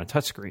if you want a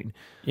touchscreen.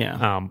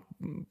 Yeah.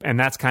 And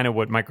that's kind of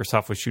what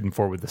Microsoft was shooting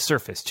for with the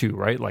Surface too,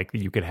 right? Like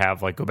you could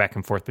have go back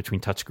and forth between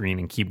touchscreen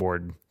and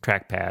keyboard,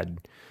 trackpad,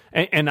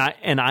 and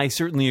I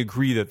certainly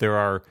agree that there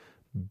are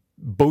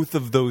both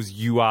of those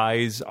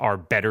UIs are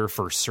better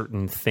for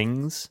certain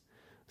things.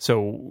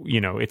 So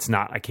it's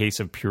not a case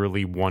of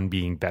purely one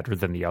being better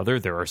than the other.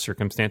 There are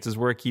circumstances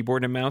where a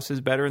keyboard and mouse is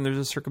better, and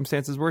there's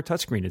circumstances where a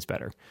touchscreen is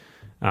better.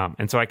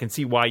 And so I can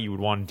see why you would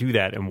want to do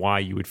that, and why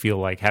you would feel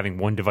like having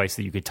one device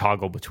that you could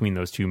toggle between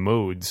those two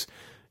modes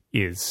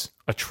is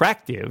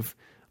attractive,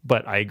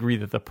 but I agree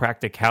that the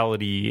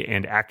practicality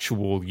and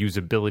actual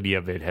usability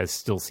of it has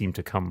still seemed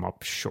to come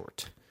up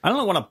short. I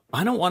don't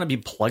want to be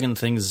plugging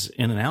things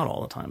in and out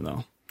all the time,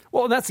 though.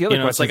 Well, that's the other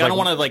question. It's like I don't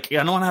want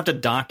to have to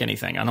dock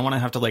anything. I don't want to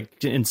have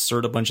to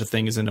insert a bunch of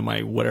things into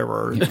my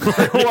whatever. See what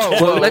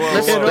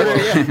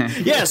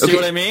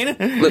I mean?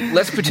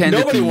 Let's pretend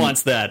nobody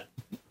wants that.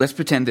 Let's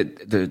pretend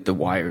that the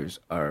wires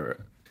are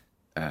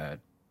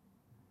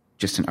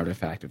just an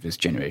artifact of this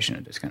generation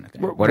of this kind of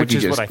thing. What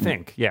I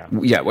think. Yeah.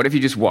 Yeah. What if you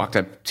just walked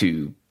up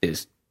to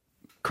this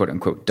quote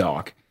unquote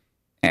dock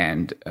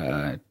and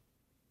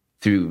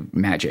through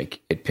magic,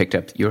 it picked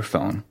up your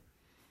phone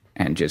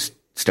and just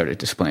started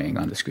displaying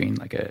on the screen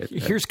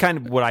Here's kind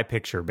of what I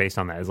picture based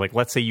on that is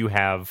let's say you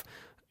have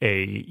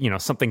a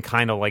something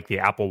kind of like the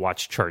Apple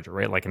Watch charger,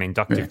 right? Like an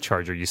inductive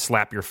charger. You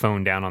slap your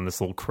phone down on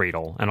this little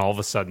cradle, and all of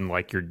a sudden,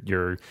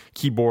 your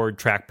keyboard,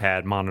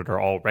 trackpad, monitor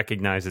all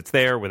recognize it's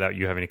there without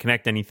you having to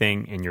connect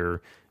anything, and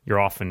you're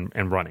off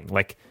and running.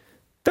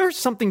 There's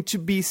something to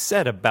be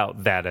said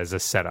about that as a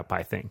setup,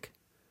 I think.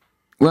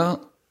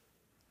 Well,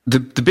 the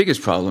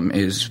biggest problem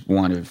is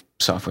one of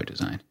software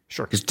design.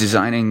 Sure. Because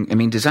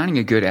designing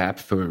a good app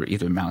for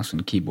either mouse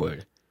and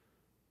keyboard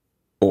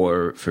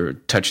or for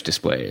touch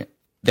display,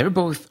 they're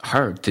both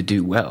hard to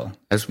do well.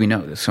 As we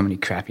know, there's so many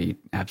crappy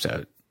apps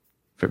out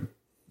for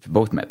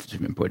both methods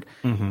of input.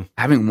 Mm-hmm.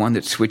 Having one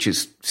that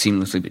switches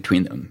seamlessly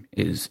between them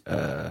is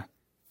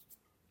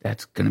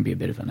that's going to be a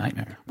bit of a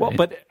nightmare. Right? Well,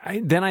 but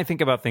then I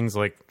think about things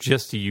like,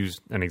 just to use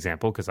an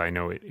example, because I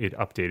know it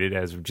updated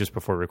as of just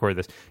before we recorded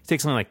this. You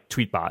take something like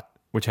Tweetbot,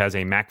 which has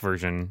a Mac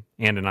version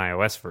and an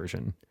iOS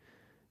version.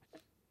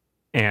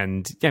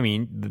 And I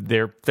mean,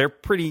 they're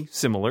pretty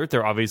similar.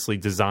 They're obviously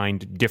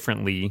designed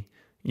differently,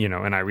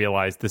 and I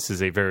realize this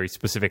is a very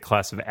specific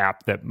class of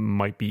app that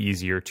might be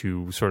easier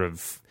to sort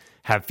of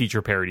have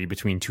feature parity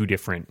between two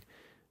different,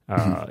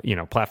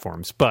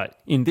 platforms. But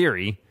in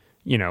theory,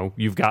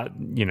 you've got,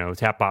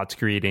 Tapbots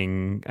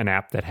creating an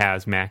app that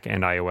has Mac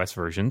and iOS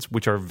versions,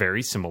 which are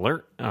very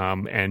similar.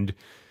 And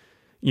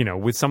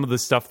with some of the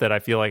stuff that I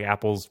feel like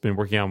Apple's been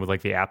working on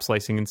with the app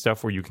slicing and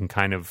stuff, where you can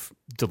kind of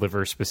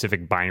deliver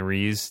specific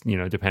binaries,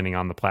 depending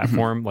on the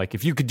platform. Mm-hmm.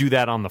 If you could do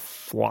that on the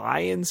fly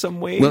in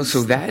some ways. Well,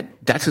 so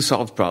that's a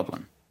solved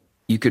problem.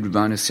 You could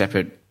run a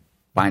separate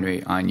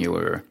binary on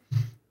your,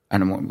 I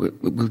don't know,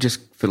 we'll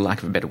just, for the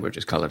lack of a better word,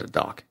 just call it a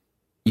dock.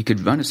 You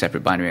could run a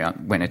separate binary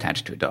when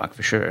attached to a dock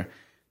for sure.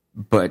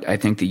 But I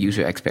think the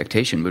user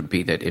expectation would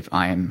be that if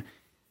I am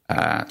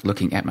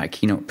looking at my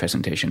Keynote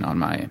presentation on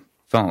my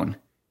phone,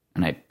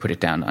 and I put it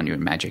down on your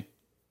Magic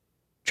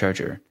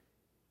charger,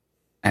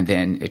 and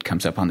then it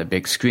comes up on the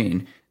big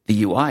screen,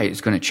 the UI is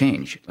going to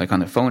change. On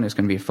the phone, it's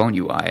going to be a phone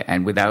UI,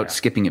 and without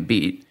skipping a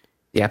beat,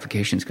 the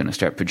application is going to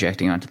start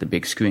projecting onto the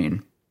big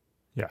screen.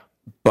 Yeah,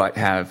 but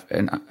have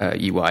a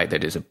UI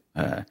that is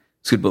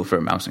suitable for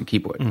a mouse and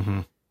keyboard,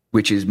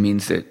 which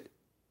means that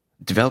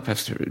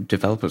developers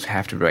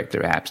have to write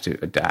their apps to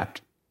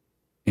adapt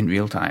in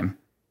real time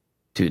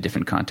to a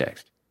different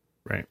context.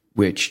 Right.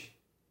 Which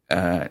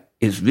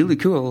is really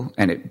cool,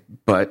 and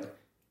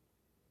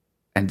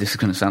this is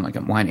going to sound like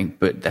I'm whining,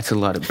 but that's a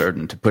lot of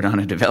burden to put on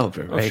a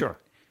developer, right? Oh, sure.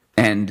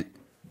 And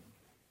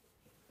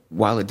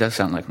while it does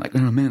sound like, oh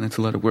man, that's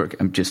a lot of work,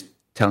 I'm just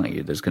telling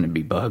you, there's going to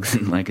be bugs,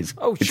 and like it's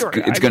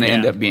going to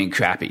end up being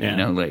crappy, you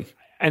know, like.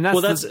 And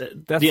that's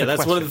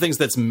that's one of the things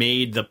that's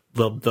made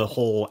the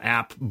whole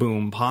app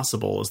boom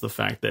possible, is the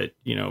fact that,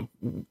 you know,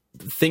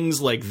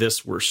 things like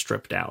this were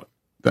stripped out,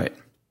 right?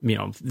 You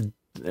know,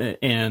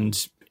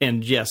 and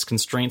yes,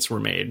 constraints were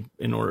made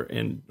in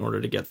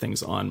order to get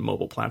things on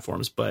mobile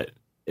platforms, but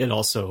it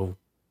also,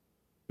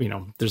 you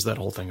know, there's that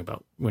whole thing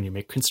about when you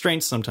make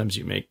constraints, sometimes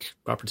you make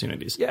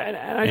opportunities. Yeah, and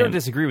I don't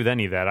disagree with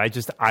any of that.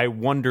 I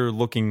wonder,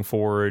 looking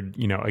forward,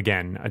 you know,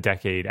 again, a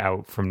decade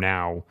out from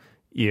now,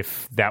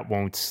 if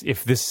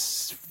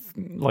this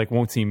like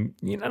won't seem,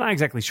 you know, not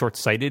exactly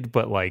short-sighted,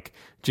 but like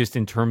just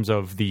in terms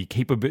of the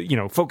capability, you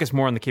know, focus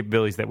more on the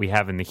capabilities that we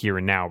have in the here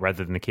and now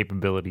rather than the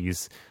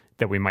capabilities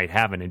that we might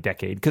have in a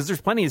decade, because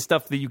there's plenty of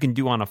stuff that you can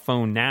do on a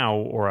phone now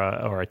or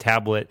a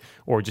tablet,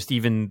 or just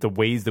even the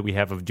ways that we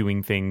have of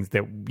doing things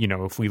that, you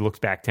know, if we looked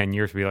back 10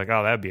 years, we'd be like,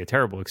 oh, that'd be a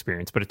terrible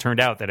experience. But it turned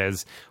out that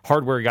as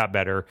hardware got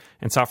better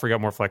and software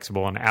got more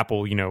flexible, and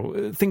Apple, you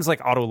know, things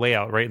like auto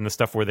layout, right, and the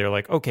stuff where they're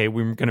like, okay,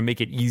 we're going to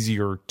make it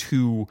easier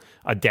to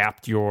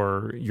adapt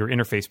your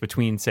interface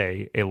between,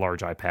 say, a large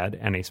iPad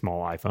and a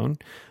small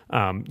iPhone.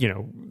 You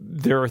know,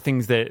 there are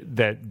things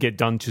that get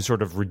done to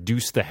sort of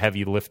reduce the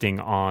heavy lifting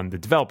on the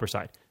developer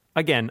side.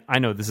 Again, I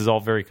know this is all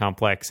very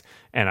complex,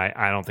 and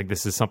I don't think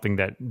this is something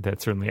that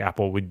certainly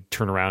Apple would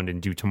turn around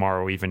and do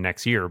tomorrow, even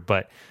next year.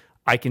 But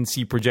I can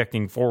see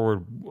projecting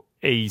forward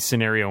a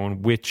scenario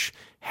in which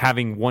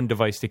having one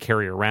device to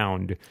carry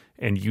around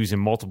and use in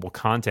multiple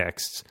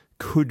contexts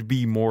could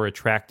be more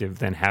attractive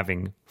than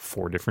having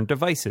 4 different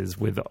devices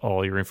with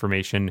all your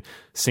information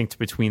synced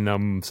between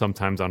them,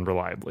 sometimes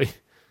unreliably.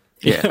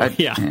 I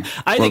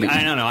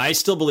don't know. I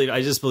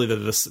just believe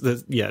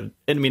that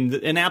I mean,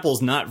 and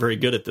Apple's not very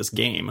good at this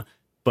game,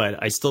 but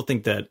I still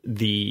think that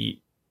the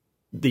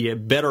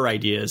better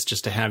idea is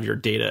just to have your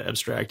data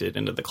abstracted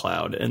into the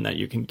cloud, and that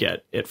you can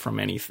get it from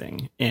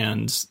anything.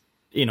 And,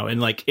 you know,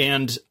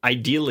 and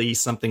ideally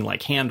something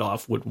like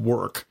Handoff would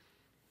work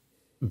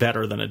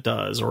better than it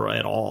does, or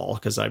at all,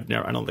 because I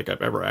don't think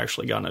I've ever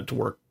actually gotten it to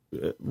work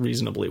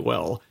reasonably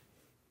well.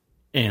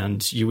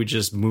 And you would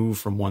just move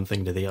from one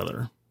thing to the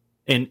other.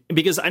 And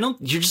because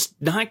you're just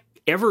not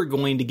ever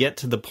going to get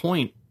to the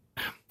point,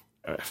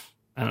 I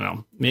don't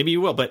know, maybe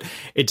you will, but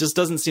it just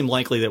doesn't seem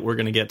likely that we're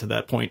going to get to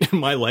that point in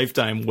my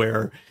lifetime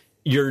where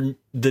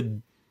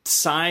the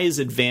size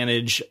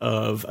advantage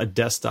of a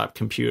desktop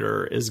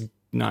computer is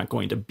not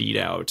going to beat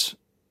out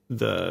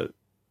the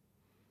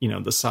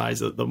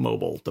size of the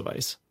mobile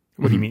device.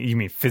 What do you mean? You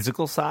mean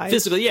physical size?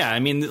 Physical, yeah. I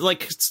mean,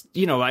 like,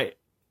 you know,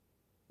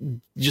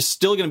 you're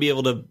still going to be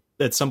able to,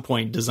 at some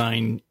point,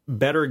 design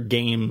better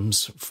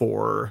games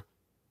for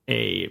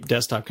a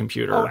desktop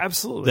computer. Oh,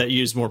 absolutely. That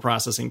use more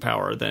processing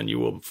power than you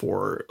will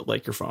for,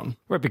 like, your phone.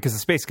 Right, because the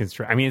space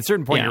constraint. I mean, at a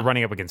certain point, you're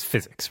running up against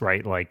physics,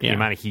 right? Like, the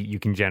amount of heat you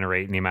can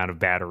generate and the amount of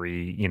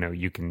battery, you know,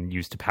 you can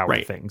use to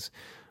power things.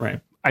 Right.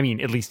 I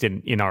mean, at least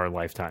in our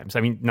lifetimes.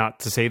 I mean,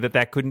 not to say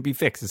that couldn't be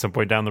fixed at some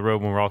point down the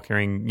road when we're all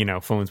carrying, you know,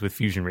 phones with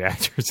fusion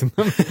reactors in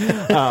them.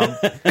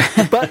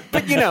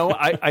 But you know,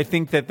 I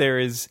think that there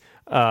is,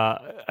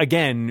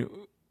 again,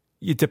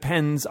 it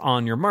depends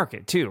on your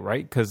market too,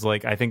 right? Because,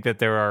 like, I think that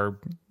there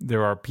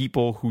are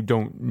people who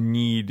don't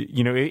need,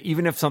 you know,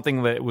 even if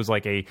something that was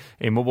like a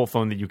mobile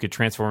phone that you could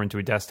transform into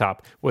a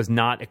desktop was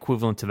not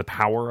equivalent to the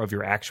power of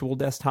your actual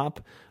desktop,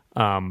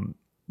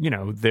 you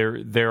know,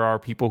 there are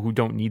people who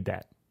don't need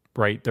that.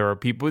 Right. There are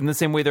people in the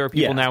same way there are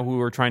people now who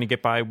are trying to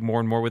get by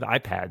more and more with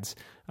iPads.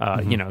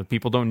 You know,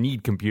 people don't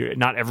need computer.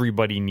 Not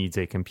everybody needs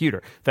a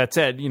computer. That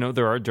said, you know,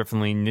 there are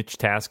definitely niche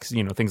tasks,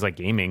 you know, things like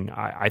gaming.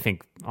 I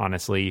think,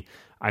 honestly,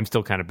 I'm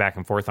still kind of back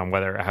and forth on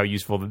how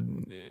useful,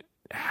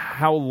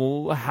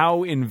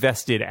 how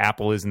invested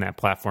Apple is in that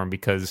platform,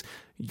 because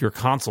your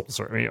consoles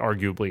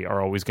arguably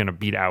are always going to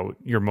beat out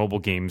your mobile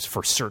games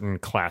for certain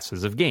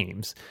classes of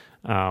games.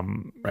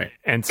 Right.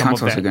 And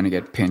consoles are going to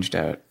get pinched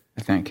out,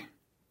 I think.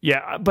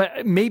 Yeah,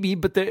 but maybe,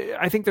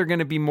 I think they're going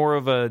to be more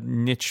of a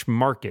niche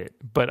market.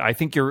 But I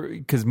think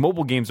because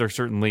mobile games are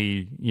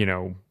certainly, you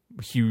know,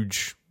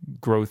 huge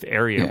growth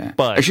area. Yeah.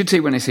 But I should say,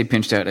 when I say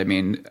pinched out, I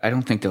mean, I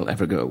don't think they'll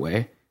ever go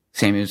away.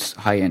 Same as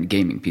high-end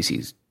gaming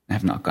PCs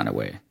have not gone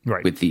away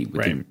with the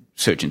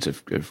resurgence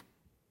of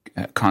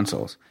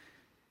consoles.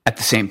 At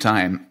the same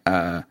time,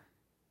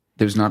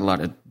 there's not a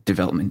lot of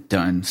development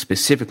done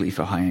specifically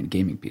for high-end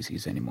gaming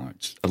PCs anymore.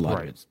 It's a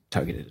lot of it's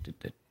targeted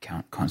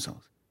at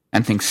consoles.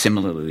 And I think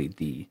similarly,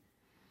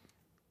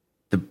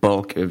 the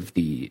bulk of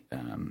the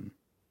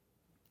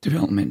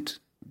development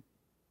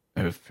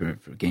for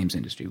games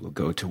industry will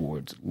go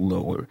towards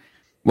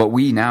what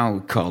we now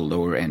call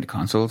lower end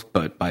consoles,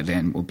 but by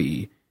then will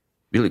be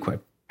really quite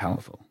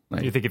powerful.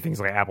 Like, you think of things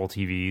like Apple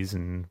TVs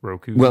and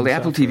Roku? Well, the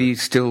Apple TV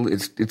still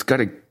it's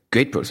got a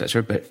great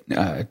processor, but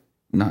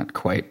not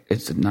quite.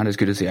 It's not as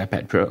good as the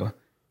iPad Pro.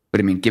 But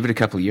I mean, give it a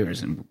couple of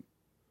years, and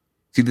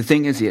See, the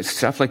thing is,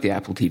 stuff like the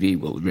Apple TV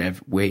will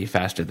rev way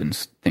faster than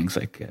things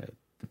like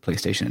the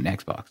PlayStation and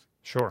Xbox.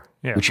 Sure.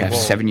 Yeah. Which have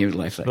 7-year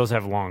life cycle. Those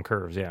have long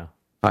curves, yeah.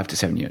 5 to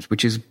 7 years,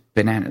 which is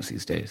bananas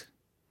these days.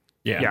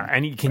 Yeah. Yeah.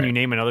 And can you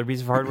name another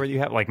piece of hardware you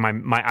have? Like my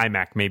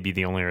iMac may be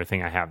the only other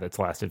thing I have that's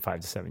lasted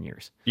 5 to 7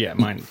 years. Yeah,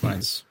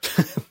 mine's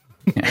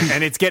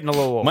And it's getting a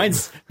little old.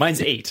 mine's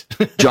 8.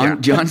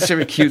 John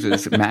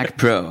Syracuse's Mac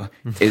Pro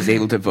is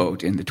able to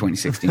vote in the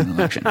 2016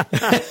 election.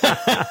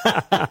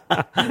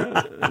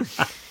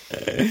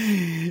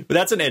 But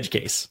that's an edge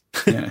case.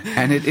 Yeah.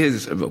 And it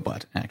is a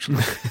robot,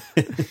 actually.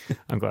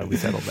 I'm glad we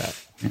settled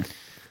that.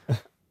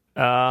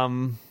 Yeah.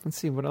 Let's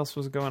see what else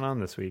was going on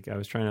this week. I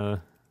was trying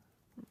to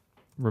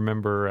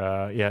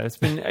remember.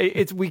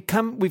 We've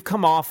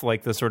come off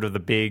like the sort of the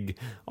big,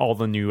 all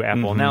the new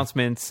Apple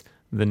announcements,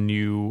 the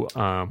new.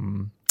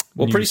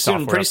 Well, pretty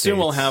soon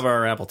we'll have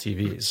our Apple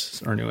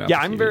TVs, our new Apple TVs. Yeah,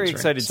 I'm very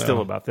excited right? still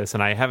about this,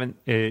 and I haven't.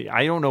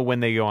 I don't know when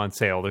they go on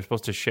sale. They're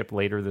supposed to ship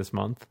later this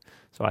month,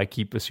 so I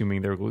keep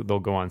assuming they'll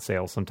go on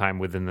sale sometime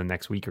within the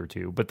next week or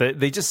two. But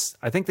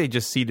I think they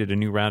just seeded a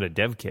new round of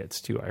dev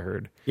kits too. I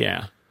heard.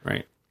 Yeah,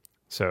 right.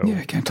 So Yeah,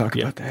 I can't talk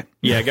about that.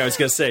 Yeah, I was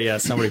gonna say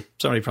somebody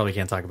probably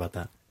can't talk about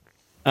that.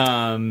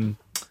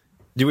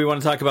 Do we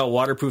want to talk about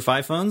waterproof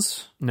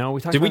iPhones? No,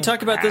 we talked. Did we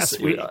talk about this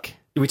last week?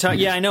 We talked.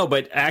 Yeah, I know,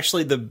 but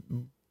actually,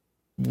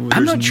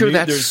 I'm not sure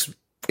there's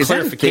is that a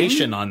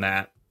clarification thing? on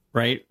that,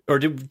 right? Or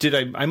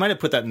did I might have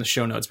put that in the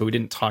show notes, but we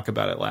didn't talk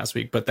about it last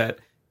week. But that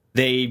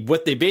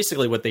what they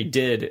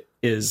did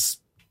is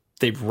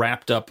they've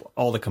wrapped up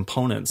all the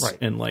components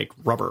in like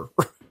rubber.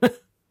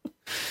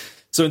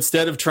 So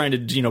instead of trying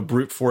to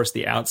brute force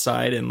the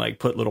outside and like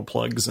put little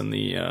plugs in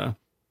the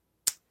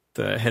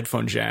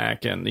headphone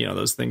jack and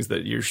those things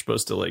that you're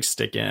supposed to like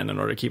stick in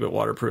order to keep it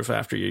waterproof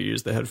after you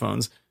use the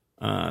headphones,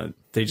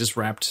 they just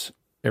wrapped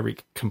every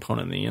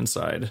component in the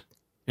inside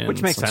in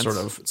Which makes sense.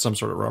 some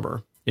sort of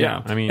rubber.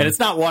 Yeah, I mean, and it's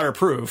not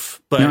waterproof,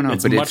 but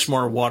it's much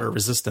more water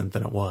resistant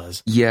than it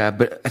was. Yeah,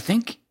 but I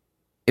think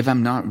if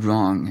I'm not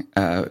wrong,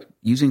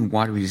 using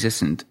water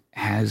resistant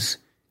has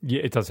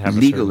it does have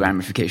legal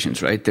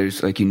ramifications, right?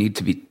 There's like you need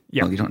to be.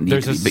 Yeah, well, you don't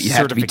need to be, but you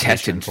have to be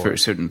tested for a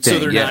certain thing. So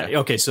they're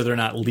not So they're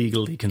not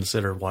legally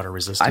considered water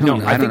resistant.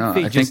 I don't know.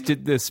 They just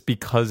did this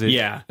because it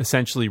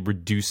essentially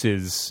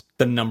reduces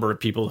the number of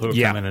people who have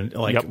come in and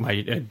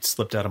it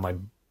slipped out of my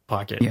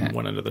pocket and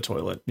went into the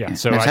toilet. Yeah.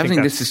 So I was having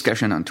having this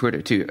discussion on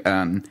Twitter too.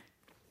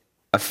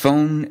 A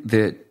phone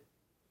that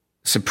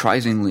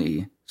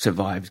surprisingly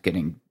survives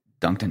getting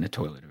dunked in a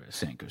toilet or a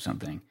sink or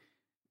something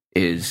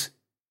is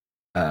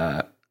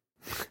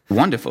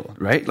wonderful,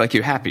 right? Like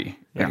you're happy.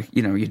 Yeah. Like,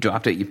 you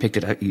dropped it, you picked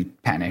it up, you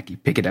panic, you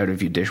pick it out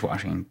of your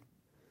dishwashing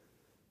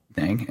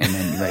thing, and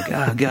then you're like,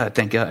 oh God,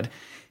 thank God.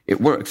 It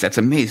works. That's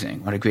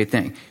amazing. What a great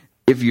thing.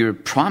 If you're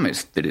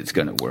promised that it's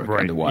going to work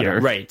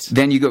underwater,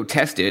 then you go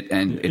test it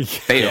and it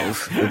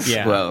fails. That's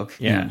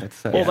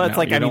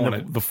like, I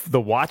mean,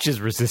 the watch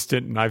is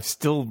resistant, and I've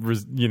still,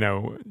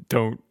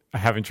 I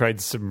haven't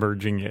tried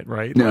submerging it,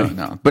 right?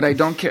 No. But I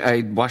don't care.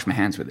 I wash my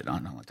hands with it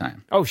on all the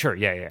time. Oh, sure.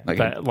 Yeah.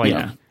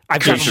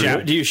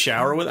 Do you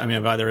shower with? I mean,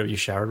 have either of you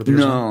showered with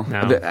yours? No.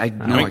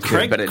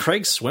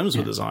 Craig swims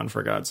with his on,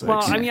 for God's sake.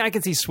 Well, I mean, I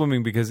can see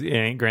swimming because,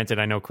 granted,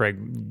 I know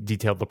Craig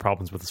detailed the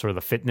problems with sort of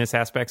the fitness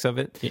aspects of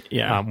it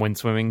when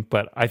swimming,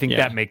 but I think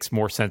that makes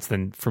more sense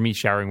than for me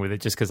showering with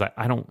it, just because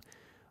I don't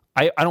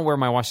wear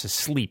my watch to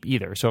sleep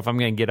either. So if I'm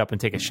going to get up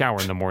and take a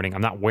shower in the morning, I'm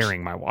not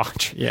wearing my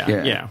watch.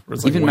 Yeah.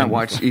 Even my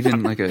watch,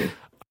 even like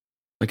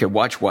a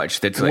watch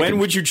that's like... When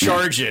would you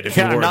charge it if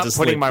you were I'm not to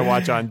putting sleep? my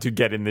watch on to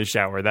get in the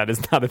shower. That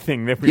is not a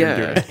thing that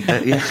we're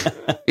doing.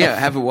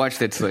 Have a watch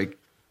that's like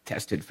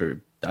tested for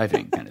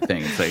diving kind of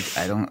thing. It's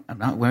like, I'm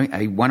not wearing...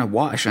 I want to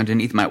wash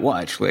underneath my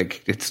watch.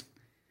 Like, gets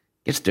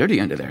dirty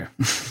under there.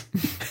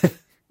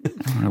 I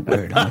don't want to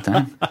wear it all the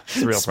time.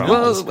 It's a real problem.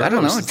 Well, I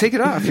don't know. Take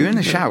it off. You're in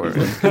the shower.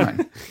 Come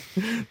on.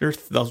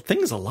 The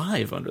thing's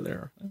alive under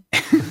there.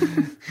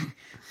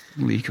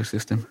 Little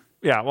ecosystem.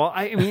 Yeah, well,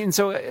 I mean,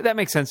 so that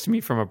makes sense to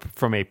me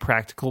from a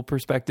practical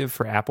perspective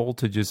for Apple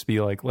to just be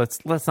like,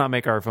 let's not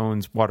make our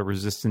phones water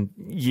resistant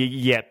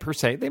yet per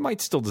se. They might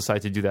still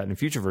decide to do that in a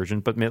future version,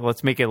 but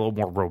let's make it a little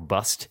more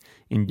robust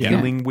in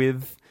dealing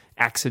with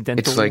accidental.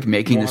 It's like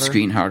making water. the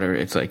screen harder.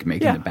 It's like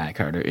making the back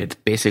harder. It's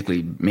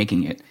basically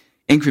making it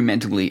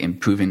incrementally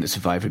improving the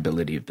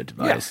survivability of the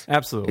device. Yeah,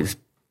 absolutely.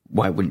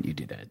 Why wouldn't you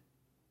do that?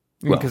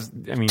 Well, because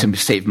I mean, to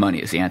save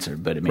money is the answer,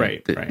 but I mean,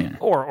 right.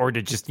 Or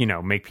to just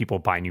make people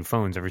buy new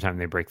phones every time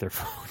they break their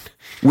phone.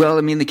 Well,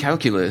 I mean, the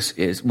calculus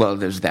is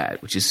there's that,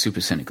 which is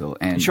super cynical,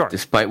 and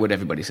despite what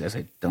everybody says,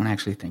 I don't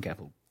actually think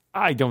Apple.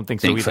 I don't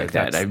think so either. Like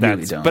that. I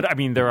really don't. But I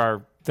mean, there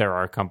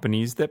are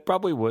companies that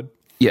probably would.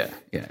 Yeah.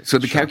 So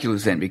the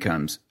calculus then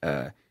becomes: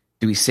 do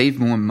we save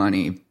more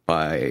money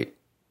by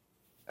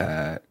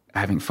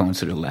having phones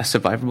that are less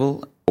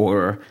survivable,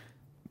 or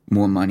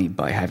more money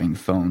by having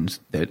phones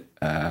that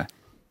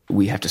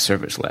we have to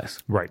service less?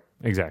 Right,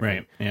 exactly.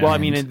 Right. Yeah. Well, I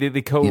mean,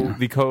 the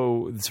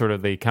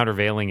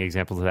countervailing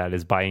example to that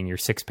is buying your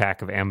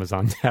 6-pack of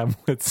Amazon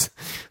tablets.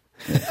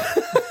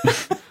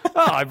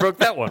 I broke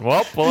that one.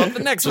 Well, pull up the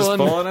next Just one.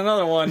 pull in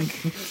another one.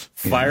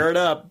 Fire it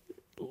up.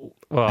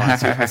 Well,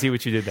 I see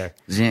what you did there.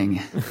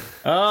 Zing.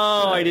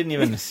 Oh, I didn't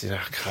even see.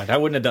 Oh, God, I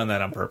wouldn't have done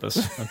that on purpose.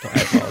 I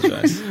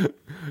apologize.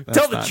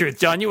 Tell the truth,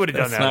 John. You would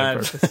have done that on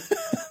purpose.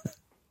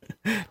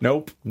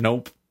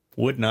 Nope.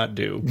 Would not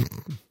do.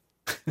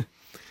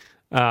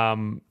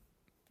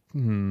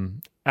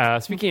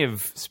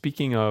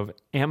 Speaking of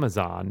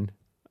Amazon,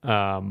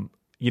 Oh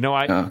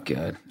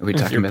God, are we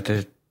talking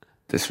about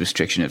this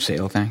restriction of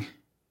sale thing?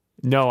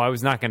 No, I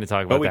was not going to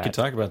talk about that. We could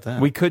talk about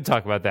that. We could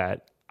talk about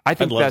that. I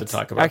think I'd love to that's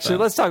talk about actually.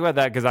 that. Let's talk about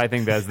that because I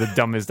think that's the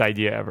dumbest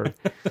idea ever.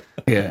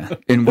 Yeah.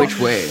 In which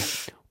way?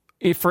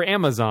 For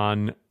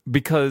Amazon,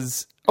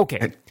 because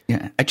okay.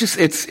 Yeah,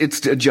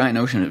 it's a giant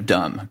ocean of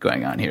dumb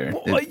going on here.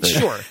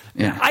 Sure.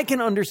 Yeah. I can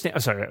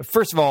understand. Sorry.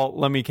 First of all,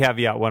 let me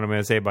caveat what I'm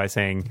going to say by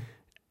saying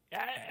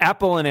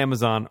Apple and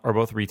Amazon are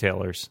both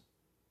retailers.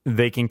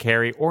 They can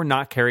carry or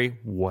not carry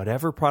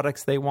whatever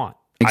products they want.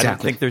 Exactly. I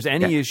don't think there's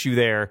any issue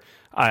there.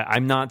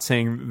 I'm not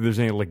saying there's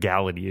any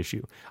legality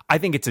issue. I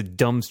think it's a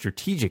dumb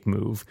strategic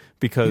move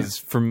because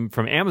from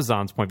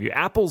Amazon's point of view,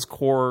 Apple's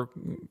core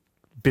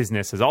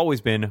business has always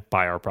been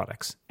buy our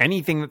products.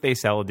 Anything that they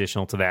sell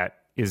additional to that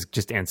is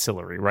just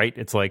ancillary, right?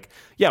 It's like,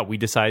 yeah, we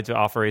decided to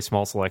offer a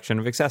small selection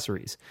of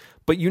accessories.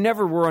 But you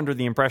never were under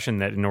the impression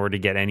that in order to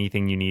get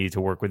anything you needed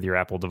to work with your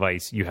Apple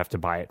device, you have to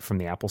buy it from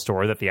the Apple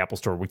Store, or that the Apple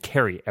Store would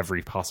carry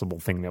every possible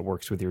thing that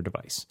works with your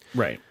device.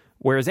 Right.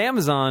 Whereas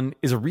Amazon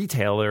is a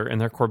retailer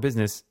and their core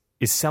business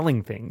is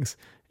selling things.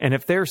 And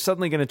if they're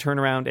suddenly going to turn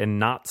around and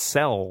not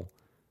sell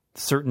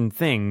certain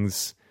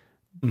things,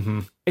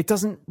 it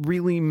doesn't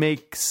really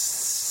make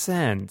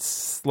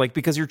sense. Like,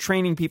 because you're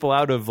training people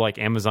out of like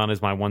Amazon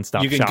is my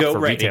one-stop shop for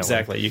retailing.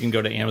 Exactly. You can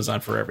go to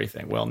Amazon for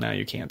everything. Well, now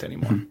you can't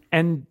anymore.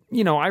 And,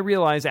 I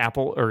realize I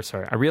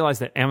realize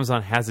that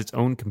Amazon has its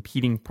own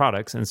competing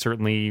products and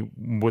certainly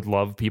would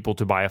love people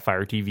to buy a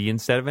Fire TV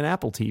instead of an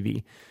Apple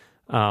TV.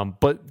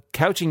 But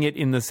couching it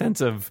in the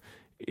sense of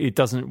it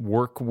doesn't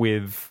work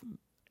with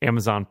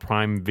Amazon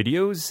Prime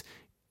videos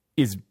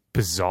is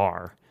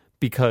bizarre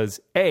because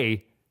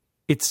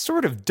it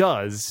sort of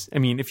does. I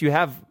mean, if you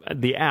have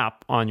the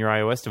app on your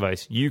iOS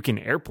device, you can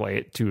AirPlay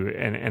it to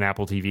an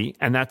Apple TV,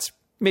 and that's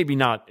maybe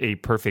not a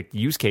perfect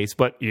use case,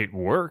 but it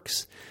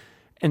works.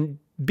 And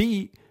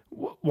B,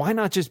 why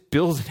not just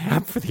build an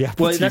app for the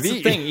Apple TV? Well, that's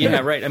the thing. Yeah,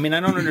 right. I mean, I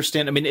don't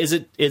understand. I mean, is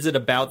it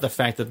about the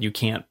fact that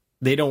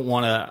they don't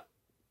want to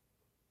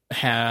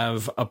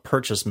have a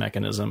purchase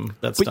mechanism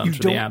that's done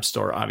through the App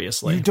Store,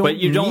 obviously.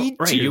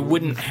 You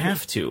wouldn't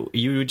have to.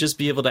 You would just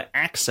be able to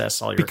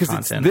access all your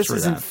content. This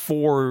isn't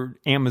for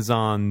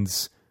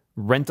Amazon's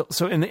rental.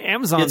 So in the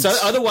Amazon,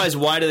 otherwise,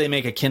 why do they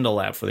make a Kindle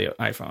app for the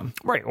iPhone?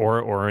 Right,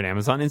 or an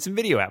Amazon Instant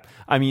Video app?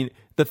 I mean,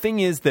 the thing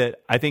is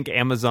that I think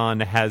Amazon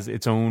has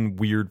its own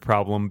weird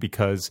problem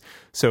because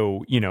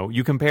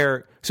you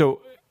compare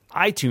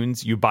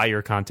iTunes, you buy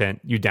your content,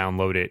 you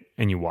download it,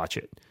 and you watch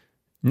it.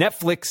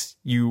 Netflix,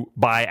 you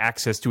buy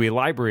access to a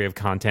library of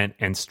content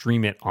and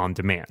stream it on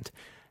demand.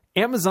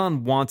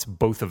 Amazon wants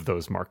both of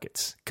those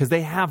markets because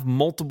they have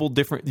multiple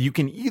different... You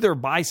can either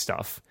buy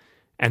stuff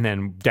and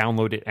then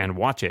download it and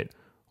watch it,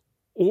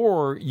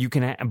 or you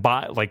can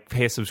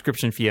pay a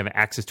subscription fee and have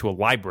access to a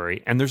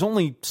library, and there's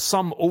only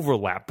some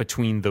overlap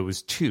between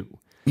those two.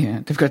 Yeah,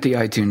 they've got the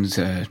iTunes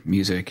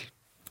music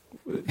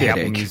the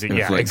Apple Music,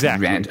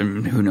 exactly.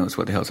 Random, who knows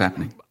what the hell's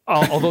happening.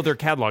 Although their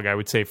catalog, I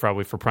would say,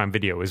 probably for Prime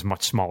Video is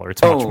much smaller.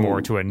 It's much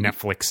more to a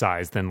Netflix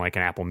size than like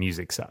an Apple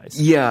Music size.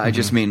 Yeah, I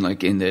just mean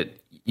like in that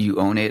you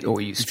own it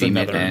or you stream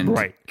it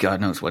and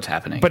God knows what's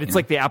happening. But it's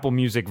like the Apple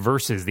Music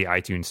versus the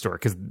iTunes Store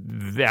because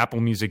the Apple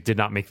Music did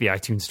not make the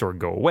iTunes Store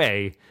go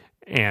away.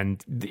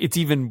 And it's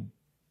even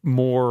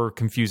more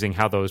confusing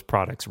how those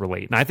products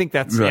relate. And I think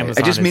that's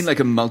Amazon. I just mean like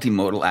a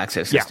multimodal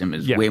access system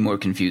is way more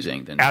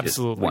confusing than just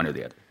one or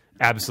the other.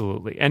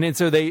 Absolutely. And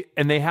so they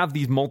have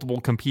these multiple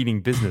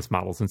competing business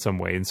models in some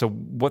way. And so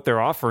what they're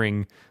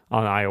offering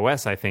on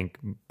iOS, I think,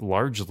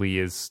 largely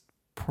is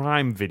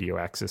Prime Video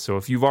access. So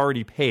if you've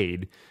already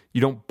paid,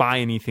 you don't buy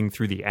anything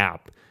through the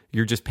app.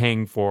 You're just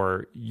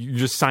you're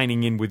just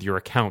signing in with your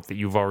account that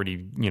you've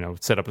already,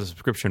 set up a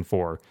subscription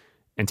for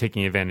and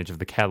taking advantage of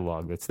the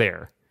catalog that's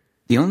there.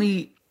 The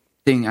only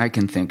thing I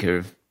can think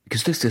of,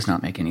 because this does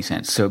not make any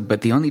sense,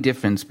 but the only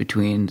difference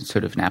between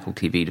sort of an Apple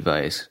TV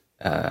device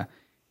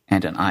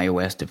and an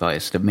iOS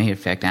device that may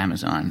affect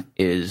Amazon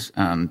is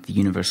the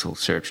universal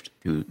search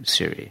through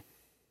Siri.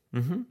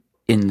 Mm-hmm.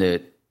 In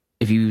that,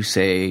 if you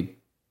say,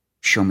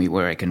 show me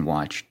where I can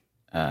watch,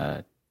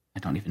 I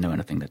don't even know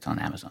anything that's on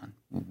Amazon,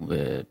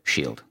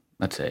 S.H.I.E.L.D.,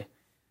 let's say,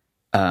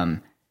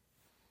 and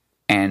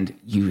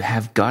you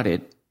have got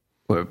it,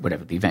 or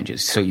whatever the event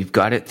is, so you've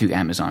got it through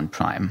Amazon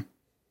Prime,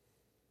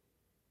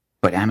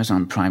 but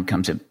Amazon Prime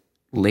comes up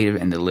later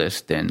in the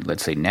list than,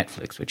 let's say,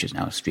 Netflix, which is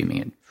now streaming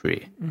it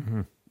free.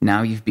 Mm-hmm.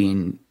 Now you've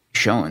been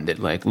shown that,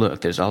 like,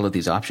 look, there's all of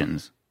these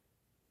options.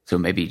 So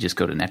maybe you just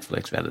go to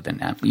Netflix rather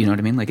than Apple. You know what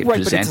I mean? Like but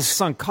it's a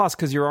sunk cost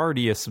because you're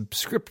already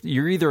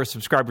you're either a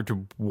subscriber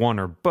to one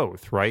or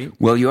both, right?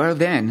 Well, you are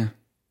then,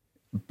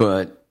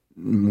 but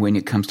when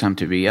it comes time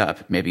to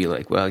re-up, maybe you're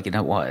like, well, you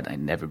know what? I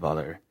never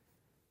bother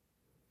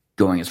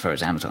going as far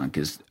as Amazon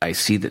because I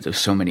see that there's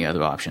so many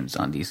other options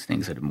on these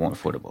things that are more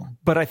affordable.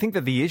 But I think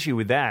that the issue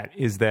with that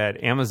is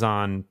that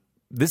Amazon,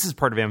 this is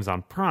part of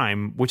Amazon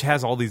Prime, which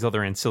has all these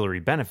other ancillary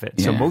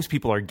benefits. So most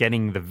people are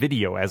getting the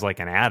video as like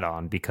an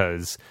add-on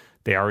because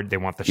they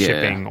want the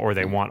shipping or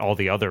they want all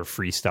the other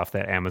free stuff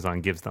that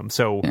Amazon gives them.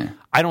 So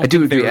I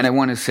do agree, and I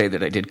want to say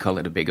that I did call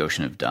it a big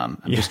ocean of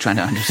dumb. I'm just trying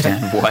to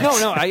understand what.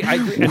 No, I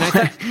agree. And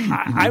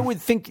I would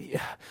think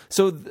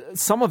so.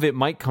 Some of it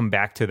might come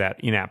back to that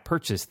in-app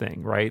purchase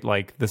thing, right?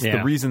 Like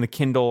the reason the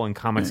Kindle and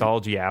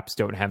Comixology apps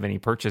don't have any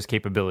purchase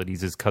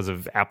capabilities is because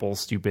of Apple's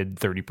stupid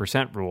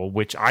 30% rule,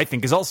 which I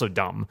think is also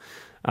dumb.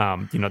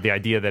 The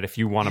idea that if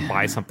you want to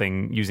buy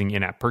something using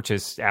in-app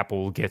purchase,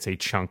 Apple gets a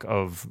chunk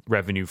of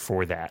revenue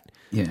for that.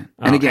 Yeah,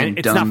 and again, and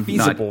it's dumb, not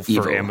feasible not for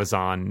evil.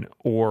 Amazon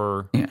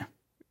or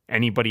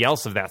anybody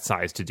else of that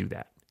size to do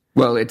that.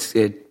 Well, it's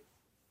a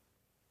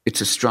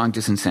strong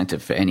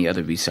disincentive for any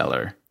other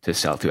reseller to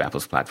sell through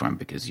Apple's platform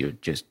because you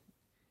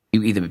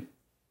either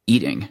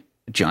eating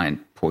a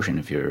giant portion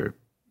of your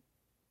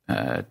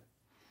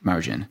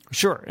margin.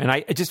 Sure. And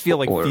I just feel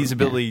like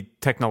feasibility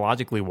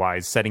technologically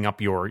wise, setting up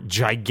your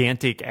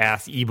gigantic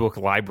ass ebook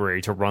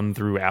library to run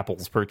through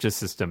Apple's purchase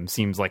system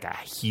seems like a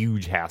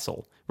huge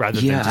hassle rather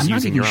than just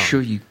using your own. I'm not even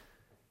sure you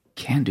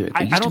can do it.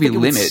 There I used don't to be a think it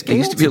would limit. scale There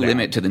used to be a to that.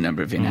 limit to the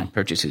number of in-app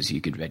purchases you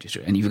could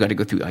register, and you've got to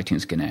go through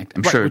iTunes Connect.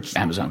 I'm sure which-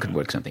 Amazon could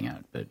work something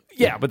out, but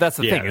Yeah, but that's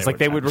the Yeah, thing. It's they like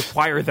they would would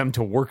require them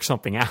to work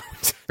something out.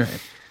 right.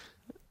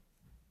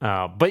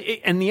 But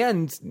in the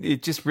end,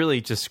 it just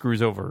really just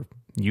screws over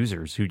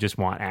users who just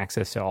want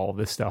access to all of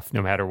this stuff,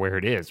 no matter where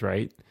it is,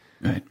 right?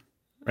 Right.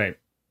 Right.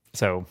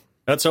 So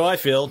That's how I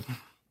feel.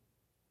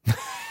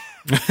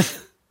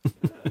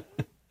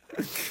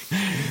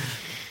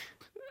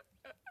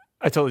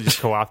 I totally just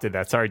co-opted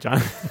that. Sorry,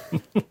 John.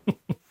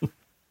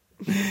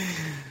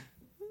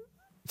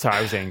 Sorry,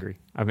 I was angry.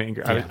 I'm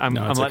angry. Yeah, I'm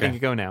no, it's letting okay. it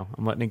go now.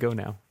 I'm letting it go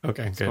now.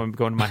 Okay, So good. I'm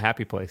going to my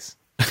happy place.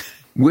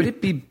 Would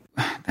it be?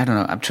 I don't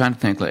know. I'm trying to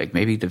think. Like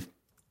maybe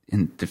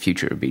in the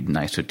future, it'd be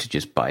nicer to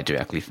just buy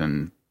directly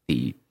from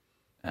the.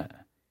 I'm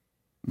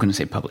going to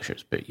say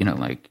publishers, but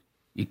like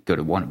you go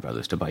to Warner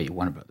Brothers to buy your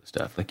Warner Brothers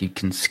stuff. Like you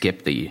can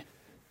skip the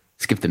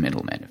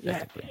middleman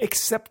effectively.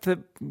 Except that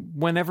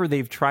whenever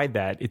they've tried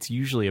that, it's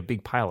usually a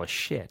big pile of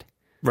shit.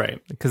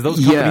 Right. Because those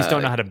companies Yeah.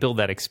 don't know how to build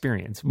that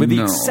experience. With the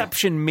No.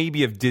 exception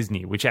maybe of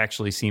Disney, which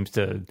actually seems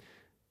to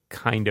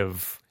kind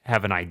of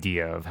have an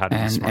idea of how to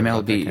be And smart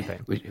about that kind of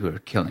MLB, thing. who are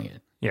killing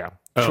it. Yeah.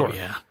 Oh, sure.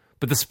 yeah.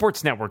 But the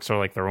sports networks are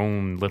like their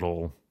own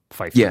little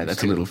fight. Yeah,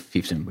 that's a little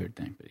fiefdom weird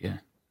thing, but yeah.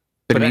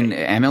 But I mean,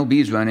 MLB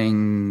is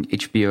running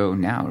HBO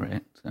now,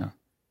 right? So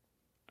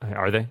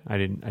Are they? I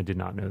did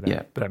not know that.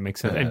 Yeah. But that makes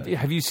sense. And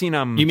have you seen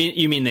You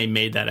mean they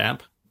made that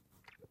app?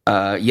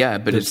 yeah,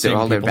 but The they're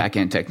all same their people? back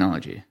end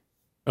technology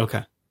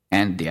Okay.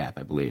 and the app,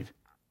 I believe.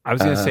 I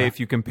was going to say if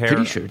you compare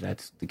Pretty sure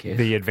that's the case.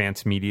 the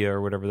advanced media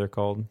or whatever they're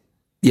called,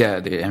 Yeah,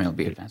 the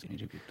MLB Advanced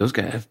Media Group. Those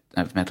guys,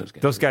 I've met those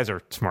guys. those guys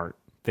are smart.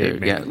 They They're,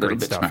 make yeah, a little great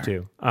bit stuff smart.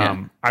 too.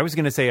 Yeah. I was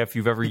going to say if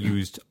you've ever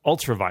used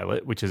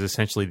Ultraviolet, which is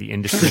essentially the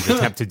industry's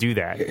attempt to do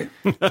that,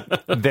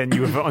 then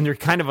you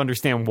kind of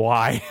understand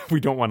why we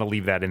don't want to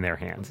leave that in their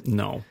hands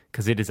No.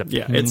 because it is a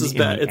Yeah, pain it's as in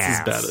bad. the It's as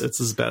ass. bad. It's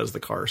as bad as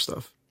the car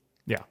stuff.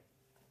 Yeah.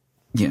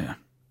 Yeah.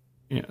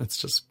 Yeah, it's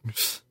just.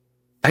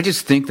 I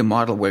just think the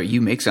model where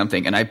you make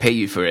something and I pay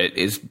you for it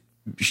is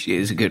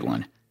a good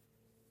one.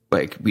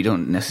 Like, we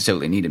don't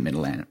necessarily need a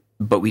middleman,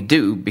 but we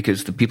do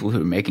because the people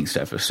who are making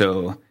stuff are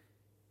so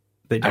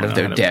They don't out of know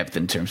their how to- depth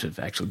in terms of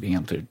actually being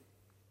able to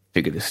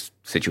figure this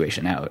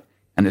situation out.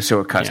 And they're so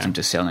accustomed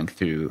to selling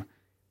through,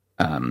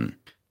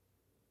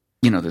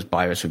 there's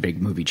buyers for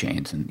big movie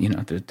chains and,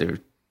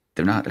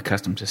 they're not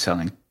accustomed to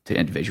selling to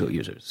individual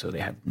users. So they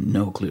have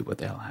no clue what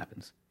the hell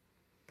happens.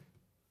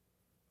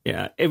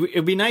 Yeah,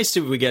 it'd be nice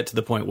if we get to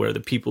the point where the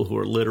people who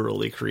are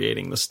literally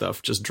creating the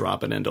stuff just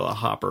drop it into a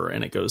hopper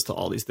and it goes to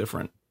all these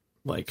different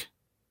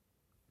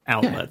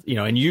outlets,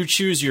 and you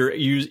choose your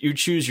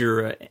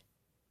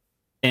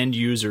end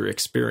user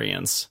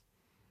experience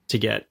to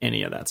get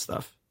any of that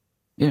stuff.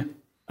 Yeah.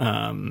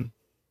 I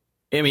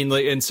mean,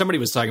 and somebody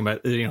was talking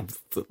about,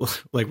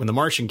 like when The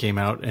Martian came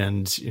out,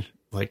 and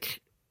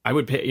I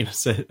would pay, I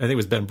think it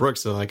was Ben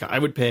Brooks. So I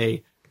would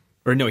pay,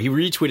 or no, he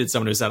retweeted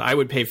someone who said I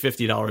would pay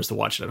 $50 to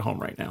watch it at home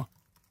right now.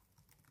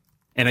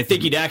 And I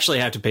think you'd actually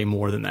have to pay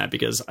more than that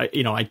because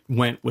I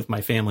went with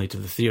my family to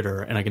the theater,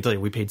 and I can tell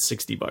you we paid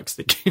 $60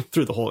 to get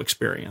through the whole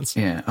experience.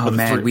 Yeah. Oh for the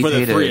man, we for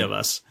the paid three of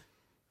us.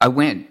 I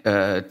went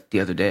the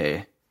other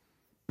day,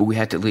 but we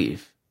had to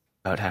leave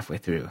about halfway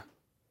through.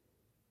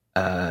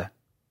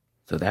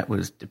 So that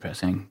was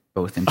depressing,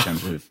 both in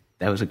terms of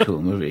that was a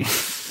cool movie,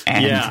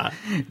 and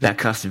that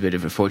cost a bit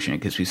of a fortune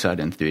because we saw it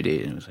in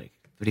 3D and it was like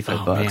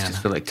 $35 man.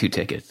 just for like 2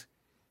 tickets.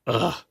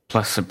 ugh.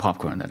 Plus some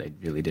popcorn that I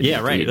really didn't. Yeah,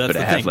 right. Eat, That's but the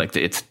I have thing.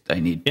 like I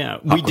need. Yeah,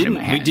 popcorn in my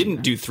we hand,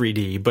 didn't do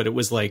 3D, but it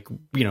was like,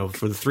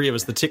 for the three of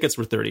us, the tickets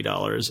were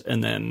 $30,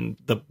 and then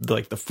the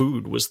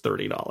food was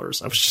 $30.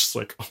 I was just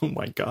like, oh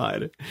my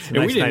god! And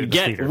nice we night at the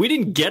theater.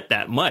 didn't get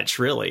that much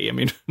really. I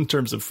mean, in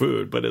terms of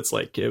food, but it's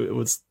like it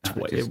was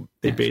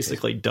they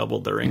basically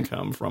doubled their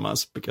income from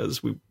us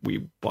because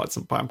we bought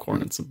some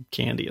popcorn and some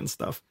candy and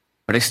stuff.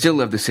 But I still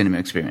love the cinema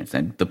experience,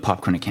 and the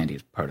popcorn and candy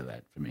is part of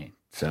that for me.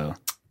 So.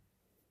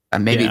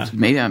 Maybe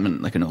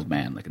I'm like an old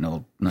man, like an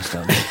old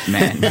nostalgic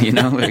man,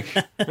 like.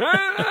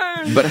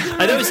 But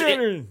I know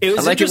it was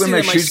I like it when my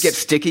interesting that shoes get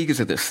sticky because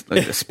of this,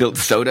 like the spilled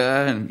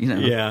soda, and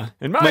Yeah,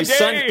 In my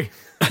day!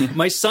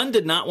 my son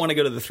did not want to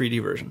go to the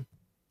 3D version.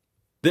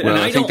 And Well,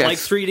 I I think don't like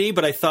that's- 3D,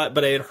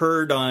 but I had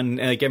heard on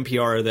like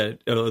NPR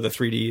that the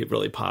 3D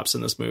really pops in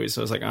this movie.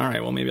 So I was like, all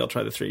right, well maybe I'll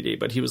try the 3D.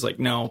 But he was like,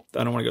 no,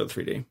 I don't want to go to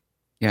 3D.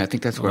 Yeah, I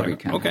think that's where we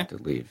Okay. kind of have to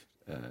leave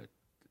a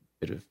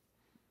bit of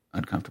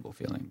uncomfortable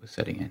feeling was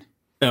setting in.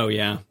 Oh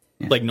yeah,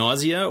 like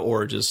nausea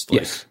or just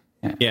like, Yes.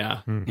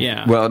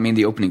 yeah. Well, I mean,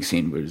 the opening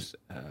scene was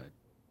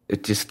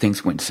it just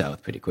things went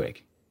south pretty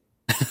quick.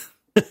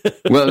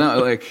 Well, no,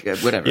 like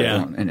whatever,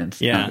 Yeah. and it's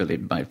Yeah. not really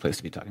my place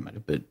to be talking about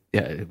it, but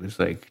yeah, it was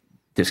like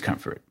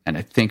discomfort, and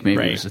I think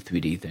maybe it was a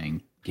 3D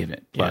thing. Given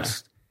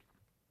plus,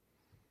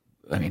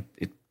 I mean,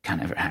 it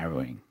kind of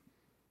harrowing.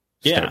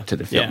 Start to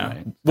the film. Yeah.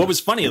 Right? What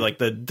was funny, like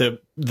the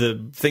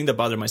thing that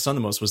bothered my son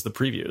the most was the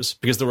previews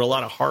because there were a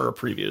lot of horror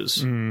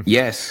previews.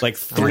 Yes, Like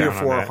 3 or down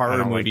on 4 that. I horror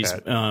don't like movies,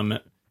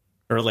 that.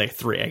 or like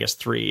 3, I guess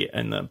 3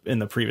 in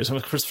the previous.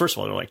 First of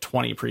all, there were like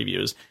 20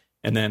 previews,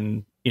 and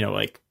then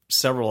like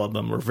several of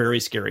them were very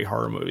scary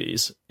horror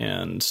movies,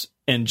 and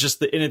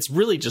just and it's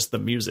really just the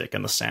music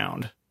and the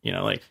sound,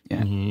 like.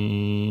 Yeah.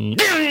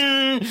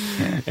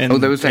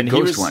 And, there was that and he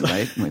ghost was- one,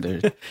 right? Where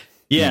they're-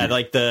 Yeah,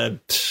 like there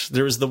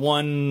was the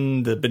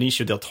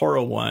Benicio del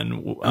Toro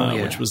one,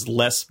 which was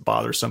less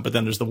bothersome. But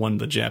then there's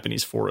the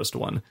Japanese forest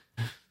one.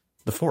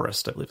 The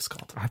Forest, I believe it's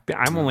called.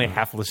 I'm only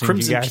half listening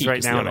Crimson to you guys Peak right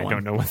is the now, and other I don't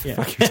one. know what the Yeah.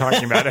 fuck you're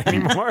talking about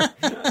anymore.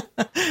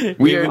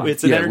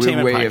 It's an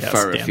entertainment we're way podcast.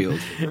 far Dan.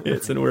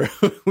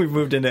 afield. We've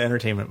moved into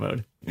entertainment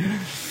mode.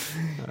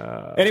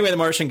 Anyway, The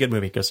Martian, good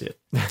movie. Go see it.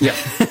 Yeah,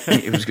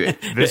 it was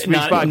great. This week's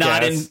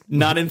podcast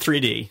not in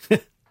 3D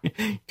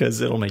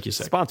because it'll make you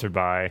sick. sponsored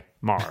by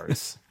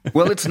Mars.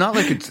 Well, it's not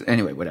like it's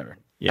anyway. Whatever.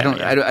 Yeah,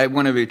 I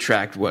want to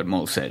retract what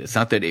Mole said. It's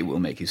not that it will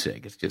make you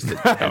sick. It's just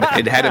that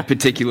it had a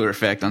particular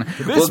effect on it.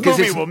 This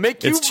movie will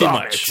make you It's too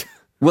vomit. much.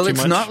 Well, too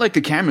it's much? not like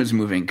the camera's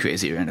moving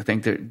crazy, and I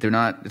think they're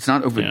not. It's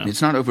not over. Yeah.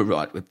 It's not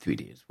overwrought with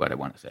 3D. Is what I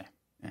want to say.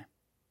 Yeah.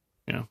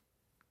 Yeah.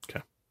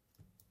 Okay.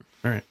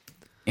 All right.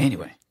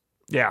 Anyway,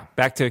 Yeah,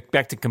 back to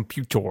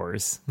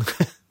computers.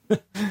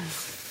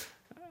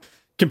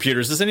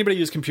 Computers. Does anybody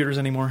use computers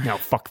anymore? No,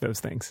 fuck those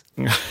things.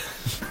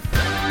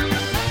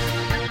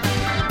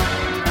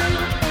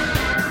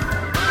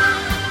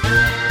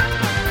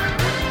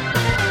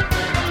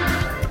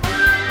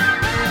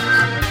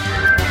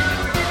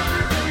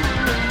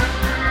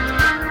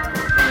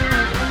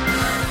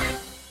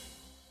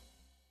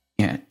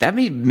 yeah, that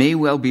may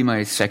well be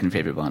my second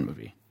favorite Bond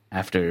movie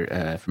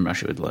after From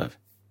Russia with Love.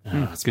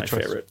 It's my good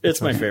choice. favorite.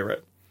 It's my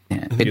favorite.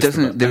 Yeah, it's it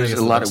doesn't. I think There's it's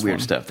a the lot best of weird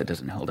one. stuff that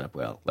doesn't hold up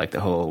well. Like the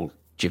whole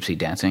gypsy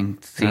dancing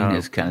scene Oh.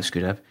 is kind of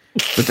screwed up,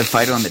 but the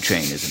fight on the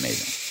train is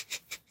amazing.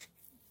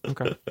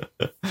 Okay.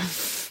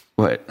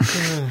 What?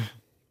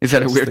 Is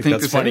that a weird thing to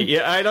That's say? funny.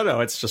 Yeah, I don't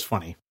know. It's just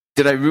funny.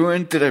 Did I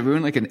ruin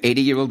like an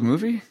 80-year-old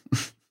movie?